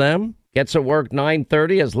 according to them. Gets at work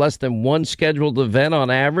 9:30, has less than one scheduled event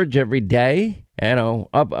on average every day.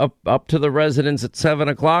 Up to the residence at 7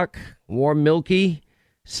 o'clock. Warm milky,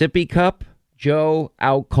 sippy cup. Joe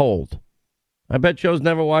out cold. I bet Joe's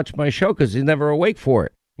never watched my show because he's never awake for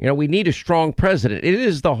it. We need a strong president. It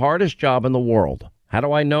is the hardest job in the world. How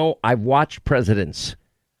do I know? I've watched presidents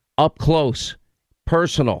up close,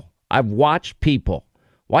 personal. I've watched people.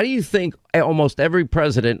 Why do you think almost every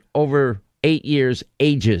president over 8 years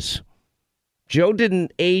ages? Joe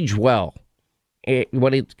didn't age well.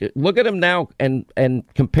 Look at him now and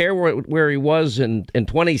compare where he was in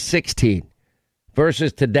 2016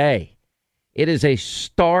 versus today. It is a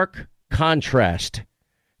stark contrast.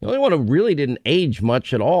 The only one who really didn't age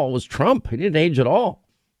much at all was Trump. He didn't age at all,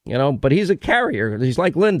 but he's a carrier. He's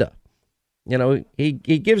like Linda. He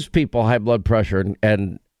gives people high blood pressure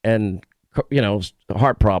and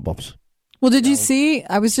heart problems. Well, did you see?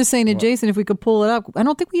 I was just saying to Jason, if we could pull it up. I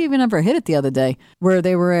don't think we even ever hit it the other day where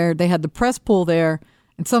they had the press pool there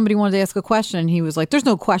And somebody wanted to ask a question, and he was like, "There's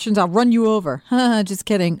no questions. I'll run you over." Just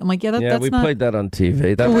kidding. I'm like, that's we not... played that on TV.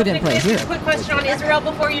 We didn't play it here. Quick question on Israel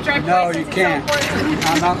before you drive No, away. you can't.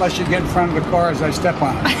 Not unless you get in front of the car as I step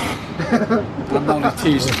on it. I'm only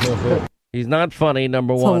teasing. He's not funny,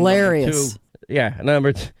 number one. Hilarious.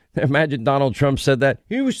 Number two, imagine Donald Trump said that.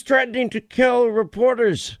 He was threatening to kill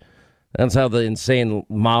reporters. That's how the insane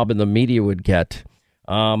mob in the media would get.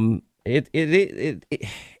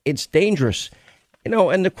 It's dangerous.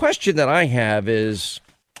 And the question that I have is,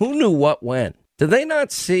 who knew what when? Did they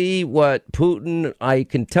not see what Putin, I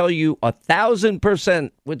can tell you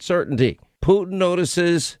 1,000% with certainty. Putin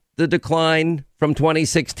notices the decline from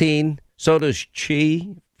 2016. So does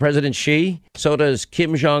President Xi. So does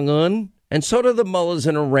Kim Jong-un. And so do the mullahs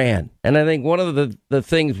in Iran. And I think one of the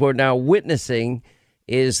things we're now witnessing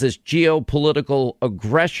is this geopolitical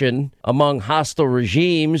aggression among hostile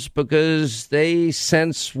regimes because they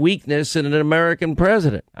sense weakness in an American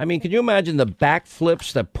president. I mean, can you imagine the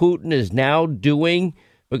backflips that Putin is now doing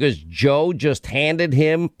because Joe just handed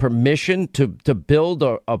him permission to build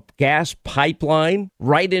a gas pipeline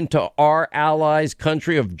right into our allies'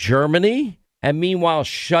 country of Germany, and meanwhile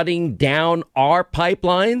shutting down our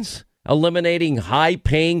pipelines, eliminating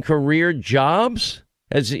high-paying career jobs?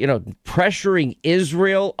 As you know, pressuring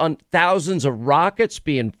Israel on thousands of rockets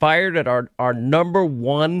being fired at our number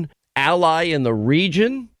one ally in the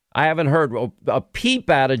region. I haven't heard a peep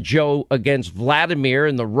out of Joe against Vladimir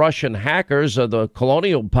and the Russian hackers of the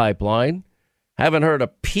Colonial Pipeline. Haven't heard a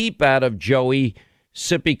peep out of Joey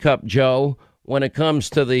Sippy Cup Joe when it comes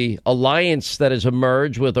to the alliance that has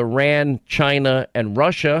emerged with Iran, China, and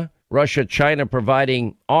Russia. Russia, China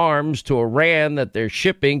providing arms to Iran that they're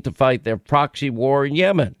shipping to fight their proxy war in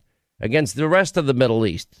Yemen against the rest of the Middle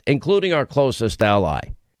East, including our closest ally.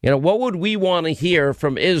 What would we want to hear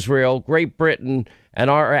from Israel, Great Britain, and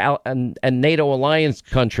our and NATO alliance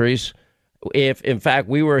countries if, in fact,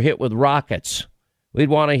 we were hit with rockets? We'd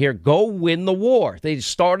want to hear, go win the war. They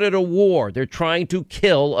started a war. They're trying to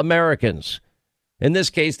kill Americans. In this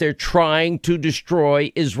case, they're trying to destroy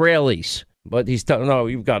Israelis. But he's telling, no,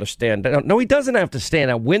 you've got to stand down. No, he doesn't have to stand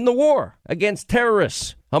down. Win the war against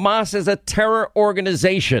terrorists. Hamas is a terror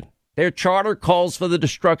organization. Their charter calls for the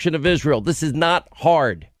destruction of Israel. This is not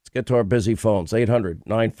hard. Let's get to our busy phones.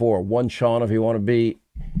 800-941-SEAN if you want to be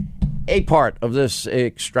a part of this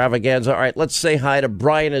extravaganza. All right, let's say hi to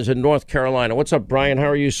Brian is in North Carolina. What's up, Brian? How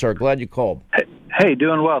are you, sir? Glad you called. Hey,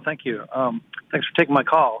 doing well. Thank you. Thanks for taking my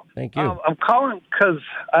call. Thank you. I'm calling because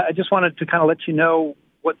I just wanted to kind of let you know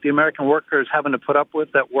what the American worker is having to put up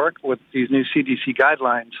with at work with these new CDC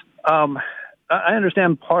guidelines. I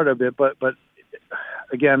understand part of it, but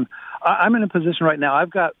again, I'm in a position right now.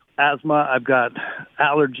 I've got asthma. I've got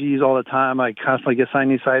allergies all the time. I constantly get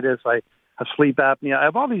sinusitis. I have sleep apnea. I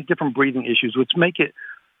have all these different breathing issues, which make it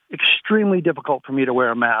extremely difficult for me to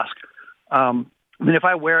wear a mask. If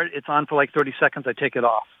I wear it, it's on for like 30 seconds. I take it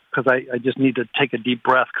off because I just need to take a deep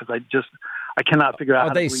breath because I cannot figure out.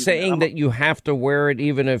 Are they saying that you have to wear it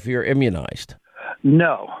even if you're immunized?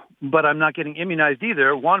 No, but I'm not getting immunized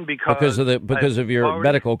either. One, because of your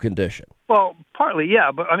medical condition. Well, partly,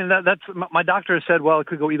 yeah. But I mean, that's my doctor has said, well, it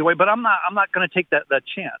could go either way. But I'm not going to take that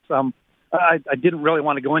chance. I didn't really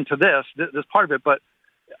want to go into this part of it, but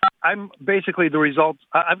I'm basically the result.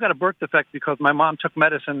 I've got a birth defect because my mom took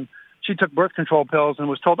medicine. She took birth control pills and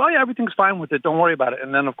was told, oh, yeah, everything's fine with it. Don't worry about it.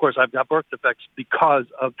 And then, of course, I've got birth defects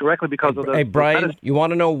directly because of the... Hey, Brian, you want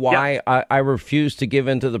to know why I refuse to give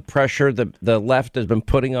in to the pressure that the left has been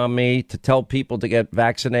putting on me to tell people to get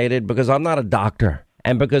vaccinated? Because I'm not a doctor.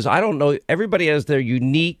 And because I don't know, everybody has their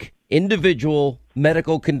unique individual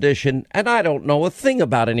medical condition, and I don't know a thing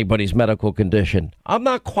about anybody's medical condition. I'm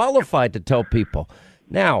not qualified to tell people.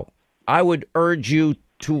 Now, I would urge you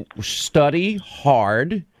to study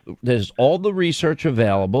hard. There's all the research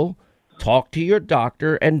available. Talk to your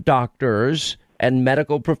doctor and doctors and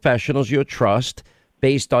medical professionals you trust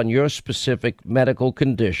based on your specific medical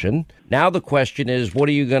condition. Now the question is, what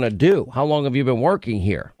are you going to do? How long have you been working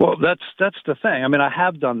here? Well, that's the thing. I mean, I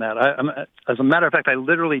have done that. As a matter of fact, I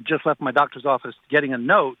literally just left my doctor's office getting a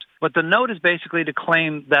note. But the note is basically to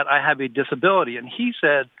claim that I have a disability. And he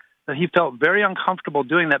said that he felt very uncomfortable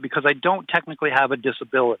doing that because I don't technically have a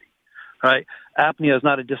disability. Right? Apnea is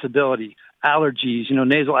not a disability. Allergies,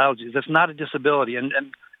 nasal allergies, that's not a disability. And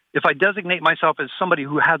if I designate myself as somebody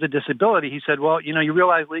who has a disability, he said, well, you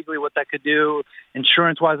realize legally what that could do,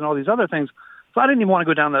 insurance-wise and all these other things. So I didn't even want to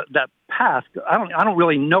go down that path. I don't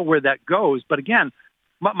really know where that goes. But again,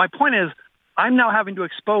 my point is, I'm now having to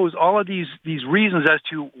expose all of these reasons as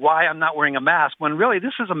to why I'm not wearing a mask, when really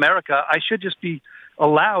this is America. I should just be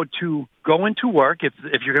allowed to go into work. If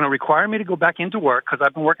you're going to require me to go back into work because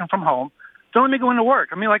I've been working from home, don't let me go into work.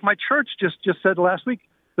 I mean, like my church just said last week,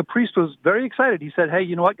 the priest was very excited. He said, hey,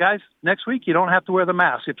 you know what, guys? Next week, you don't have to wear the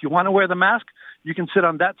mask. If you want to wear the mask, you can sit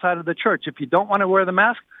on that side of the church. If you don't want to wear the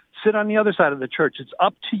mask, sit on the other side of the church. It's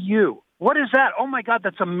up to you. What is that? Oh, my God,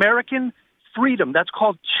 that's American freedom. That's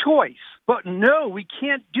called choice. But no, we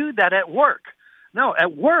can't do that at work. No,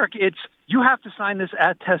 at work, it's you have to sign this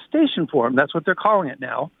attestation form. That's what they're calling it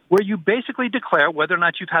now, where you basically declare whether or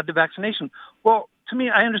not you've had the vaccination. Well, to me,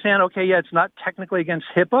 I understand, okay, yeah, it's not technically against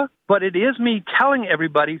HIPAA, but it is me telling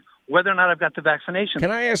everybody whether or not I've got the vaccination.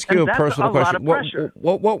 Can I ask you a personal question?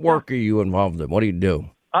 What work are you involved in? What do you do?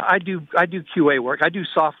 I do QA work. I do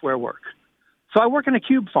software work. So I work in a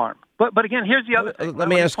cube farm. But again, here's the other thing. Let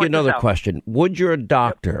me ask you another question. Would your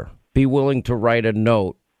doctor be willing to write a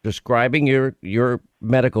note describing your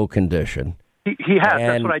medical condition? He has.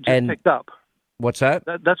 That's what I just picked up. What's that?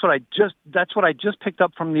 That's what I just picked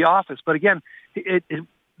up from the office. But again,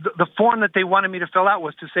 the form that they wanted me to fill out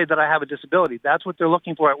was to say that I have a disability. That's what they're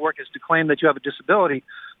looking for at work, is to claim that you have a disability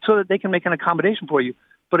so that they can make an accommodation for you.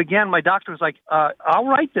 But again, my doctor was like, I'll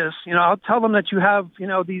write this, I'll tell them that you have,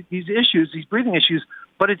 these issues, these breathing issues,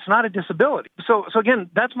 but it's not a disability. So again,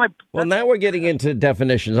 that's my... Well, now we're getting into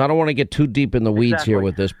definitions. I don't want to get too deep in the weeds here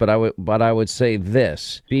with this, but I would say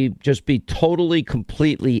this. Be totally,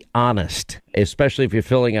 completely honest, especially if you're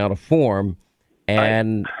filling out a form.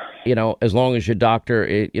 And, as long as your doctor,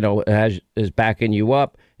 is backing you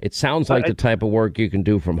up, it sounds like the type of work you can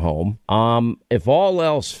do from home. If all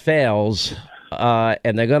else fails...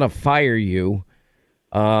 and they're going to fire you,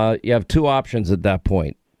 you have two options at that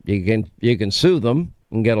point. You can sue them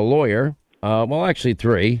and get a lawyer. Well, actually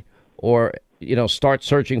three. Or, start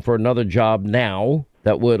searching for another job now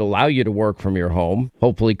that would allow you to work from your home,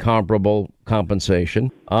 hopefully comparable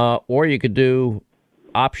compensation. Or you could do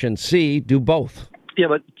option C, do both. Yeah,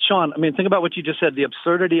 but Sean, think about what you just said, the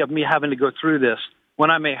absurdity of me having to go through this when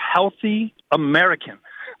I'm a healthy American.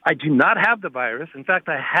 I do not have the virus. In fact,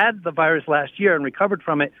 I had the virus last year and recovered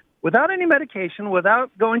from it without any medication, without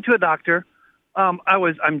going to a doctor.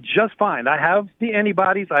 I'm just fine. I have the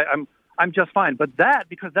antibodies. I'm just fine. But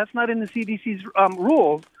because that's not in the CDC's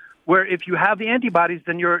rules, where if you have the antibodies,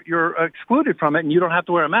 then you're excluded from it and you don't have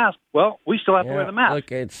to wear a mask. Well, we still have to wear the mask. Look,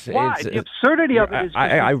 the absurdity of it is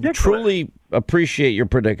I truly appreciate your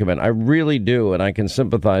predicament. I really do, and I can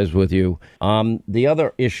sympathize with you. The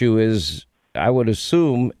other issue is, I would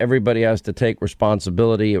assume everybody has to take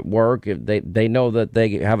responsibility at work if they know that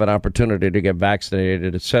they have an opportunity to get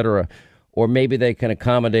vaccinated, et cetera. Or maybe they can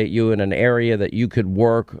accommodate you in an area that you could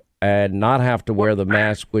work and not have to wear the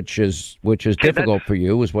mask, which is difficult for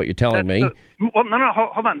you, is what you're telling me. No,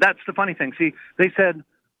 hold on. That's the funny thing. See, they said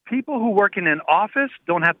people who work in an office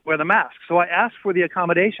don't have to wear the mask. So I asked for the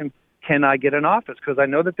accommodation. Can I get an office? Because I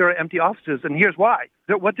know that there are empty offices, and here's why.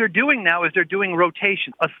 What they're doing now is they're doing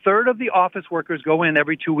rotation. A third of the office workers go in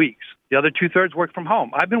every 2 weeks. The other two-thirds work from home.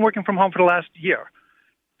 I've been working from home for the last year.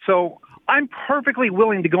 So I'm perfectly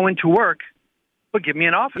willing to go into work, but give me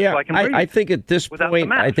an office so I can breathe. I think at this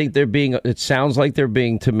point, I think it sounds like they're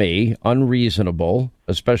being, to me, unreasonable,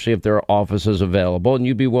 especially if there are offices available. And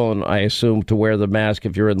you'd be willing, I assume, to wear the mask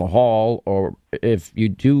if you're in the hall, or if you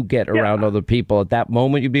do get around other people. At that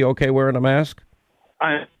moment, you'd be okay wearing a mask?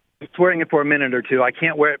 I'm wearing it for a minute or two. I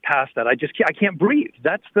can't wear it past that. I can't breathe.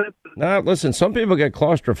 That's the... No, listen, some people get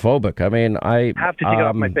claustrophobic. I have to take it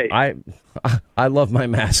off my face. I love my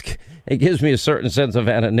mask. It gives me a certain sense of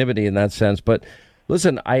anonymity in that sense. But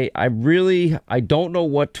listen, I don't know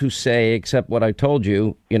what to say except what I told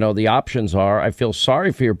you. The options are, I feel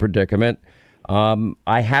sorry for your predicament.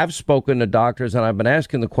 I have spoken to doctors, and I've been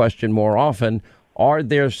asking the question more often, are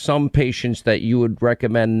there some patients that you would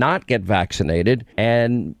recommend not get vaccinated?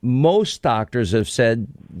 And most doctors have said,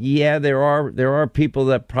 yeah, there are people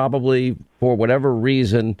that probably, for whatever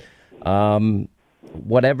reason,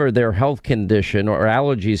 whatever their health condition or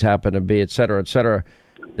allergies happen to be, et cetera,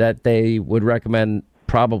 that they would recommend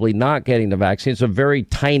probably not getting the vaccine. It's a very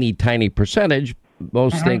tiny, tiny percentage.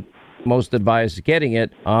 Most advise getting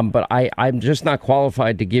it. But I'm just not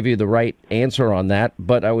qualified to give you the right answer on that.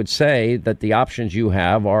 But I would say that the options you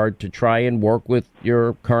have are to try and work with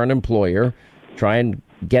your current employer, try and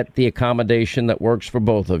get the accommodation that works for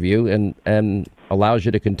both of you and allows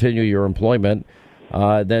you to continue your employment.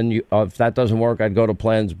 Then if that doesn't work, I'd go to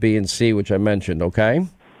plans B and C, which I mentioned, okay?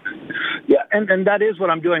 Yeah, and that is what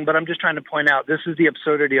I'm doing, but I'm just trying to point out this is the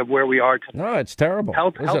absurdity of where we are today. No, it's terrible.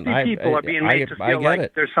 Healthy people are being made to feel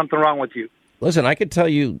like there's something wrong with you. Listen, I could tell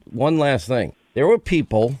you one last thing. There were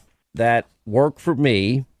people that work for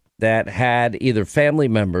me that had either family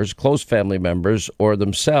members, close family members, or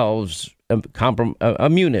themselves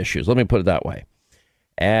immune issues. Let me put it that way.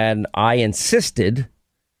 And I insisted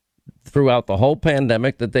throughout the whole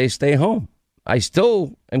pandemic that they stay home. I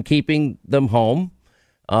still am keeping them home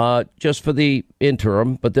just for the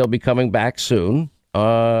interim, but they'll be coming back soon.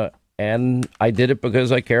 And I did it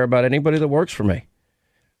because I care about anybody that works for me.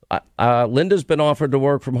 Linda's been offered to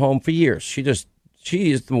work from home for years. She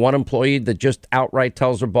is the one employee that just outright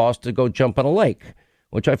tells her boss to go jump in a lake,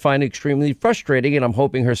 which I find extremely frustrating. And I'm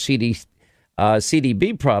hoping her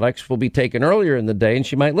CDB products will be taken earlier in the day and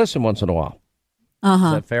she might listen once in a while. Uh-huh.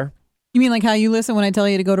 Is that fair? You mean like how you listen when I tell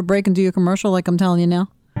you to go to break and do your commercial like I'm telling you now?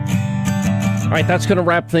 All right, that's going to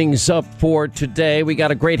wrap things up for today. We got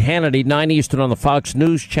a great Hannity, 9 Eastern on the Fox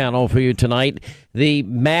News Channel for you tonight. The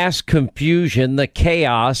mass confusion, the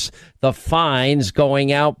chaos, the fines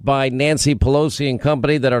going out by Nancy Pelosi and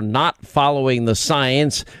company that are not following the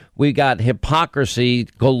science. We got hypocrisy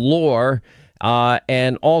galore.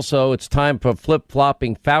 And also it's time for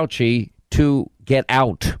flip-flopping Fauci to get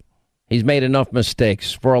out. He's made enough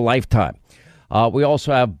mistakes for a lifetime. We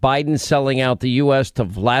also have Biden selling out the U.S. to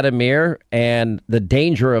Vladimir and the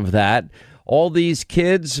danger of that. All these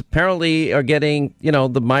kids apparently are getting,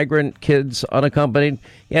 the migrant kids unaccompanied.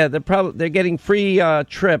 Yeah, they're getting free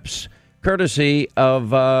trips courtesy of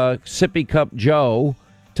Sippy Cup Joe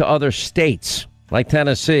to other states like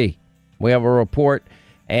Tennessee. We have a report.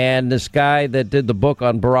 And this guy that did the book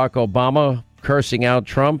on Barack Obama cursing out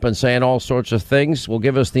Trump and saying all sorts of things will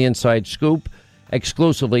give us the inside scoop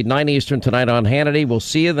exclusively 9 Eastern tonight on Hannity. We'll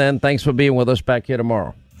see you then. Thanks for being with us back here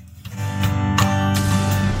tomorrow.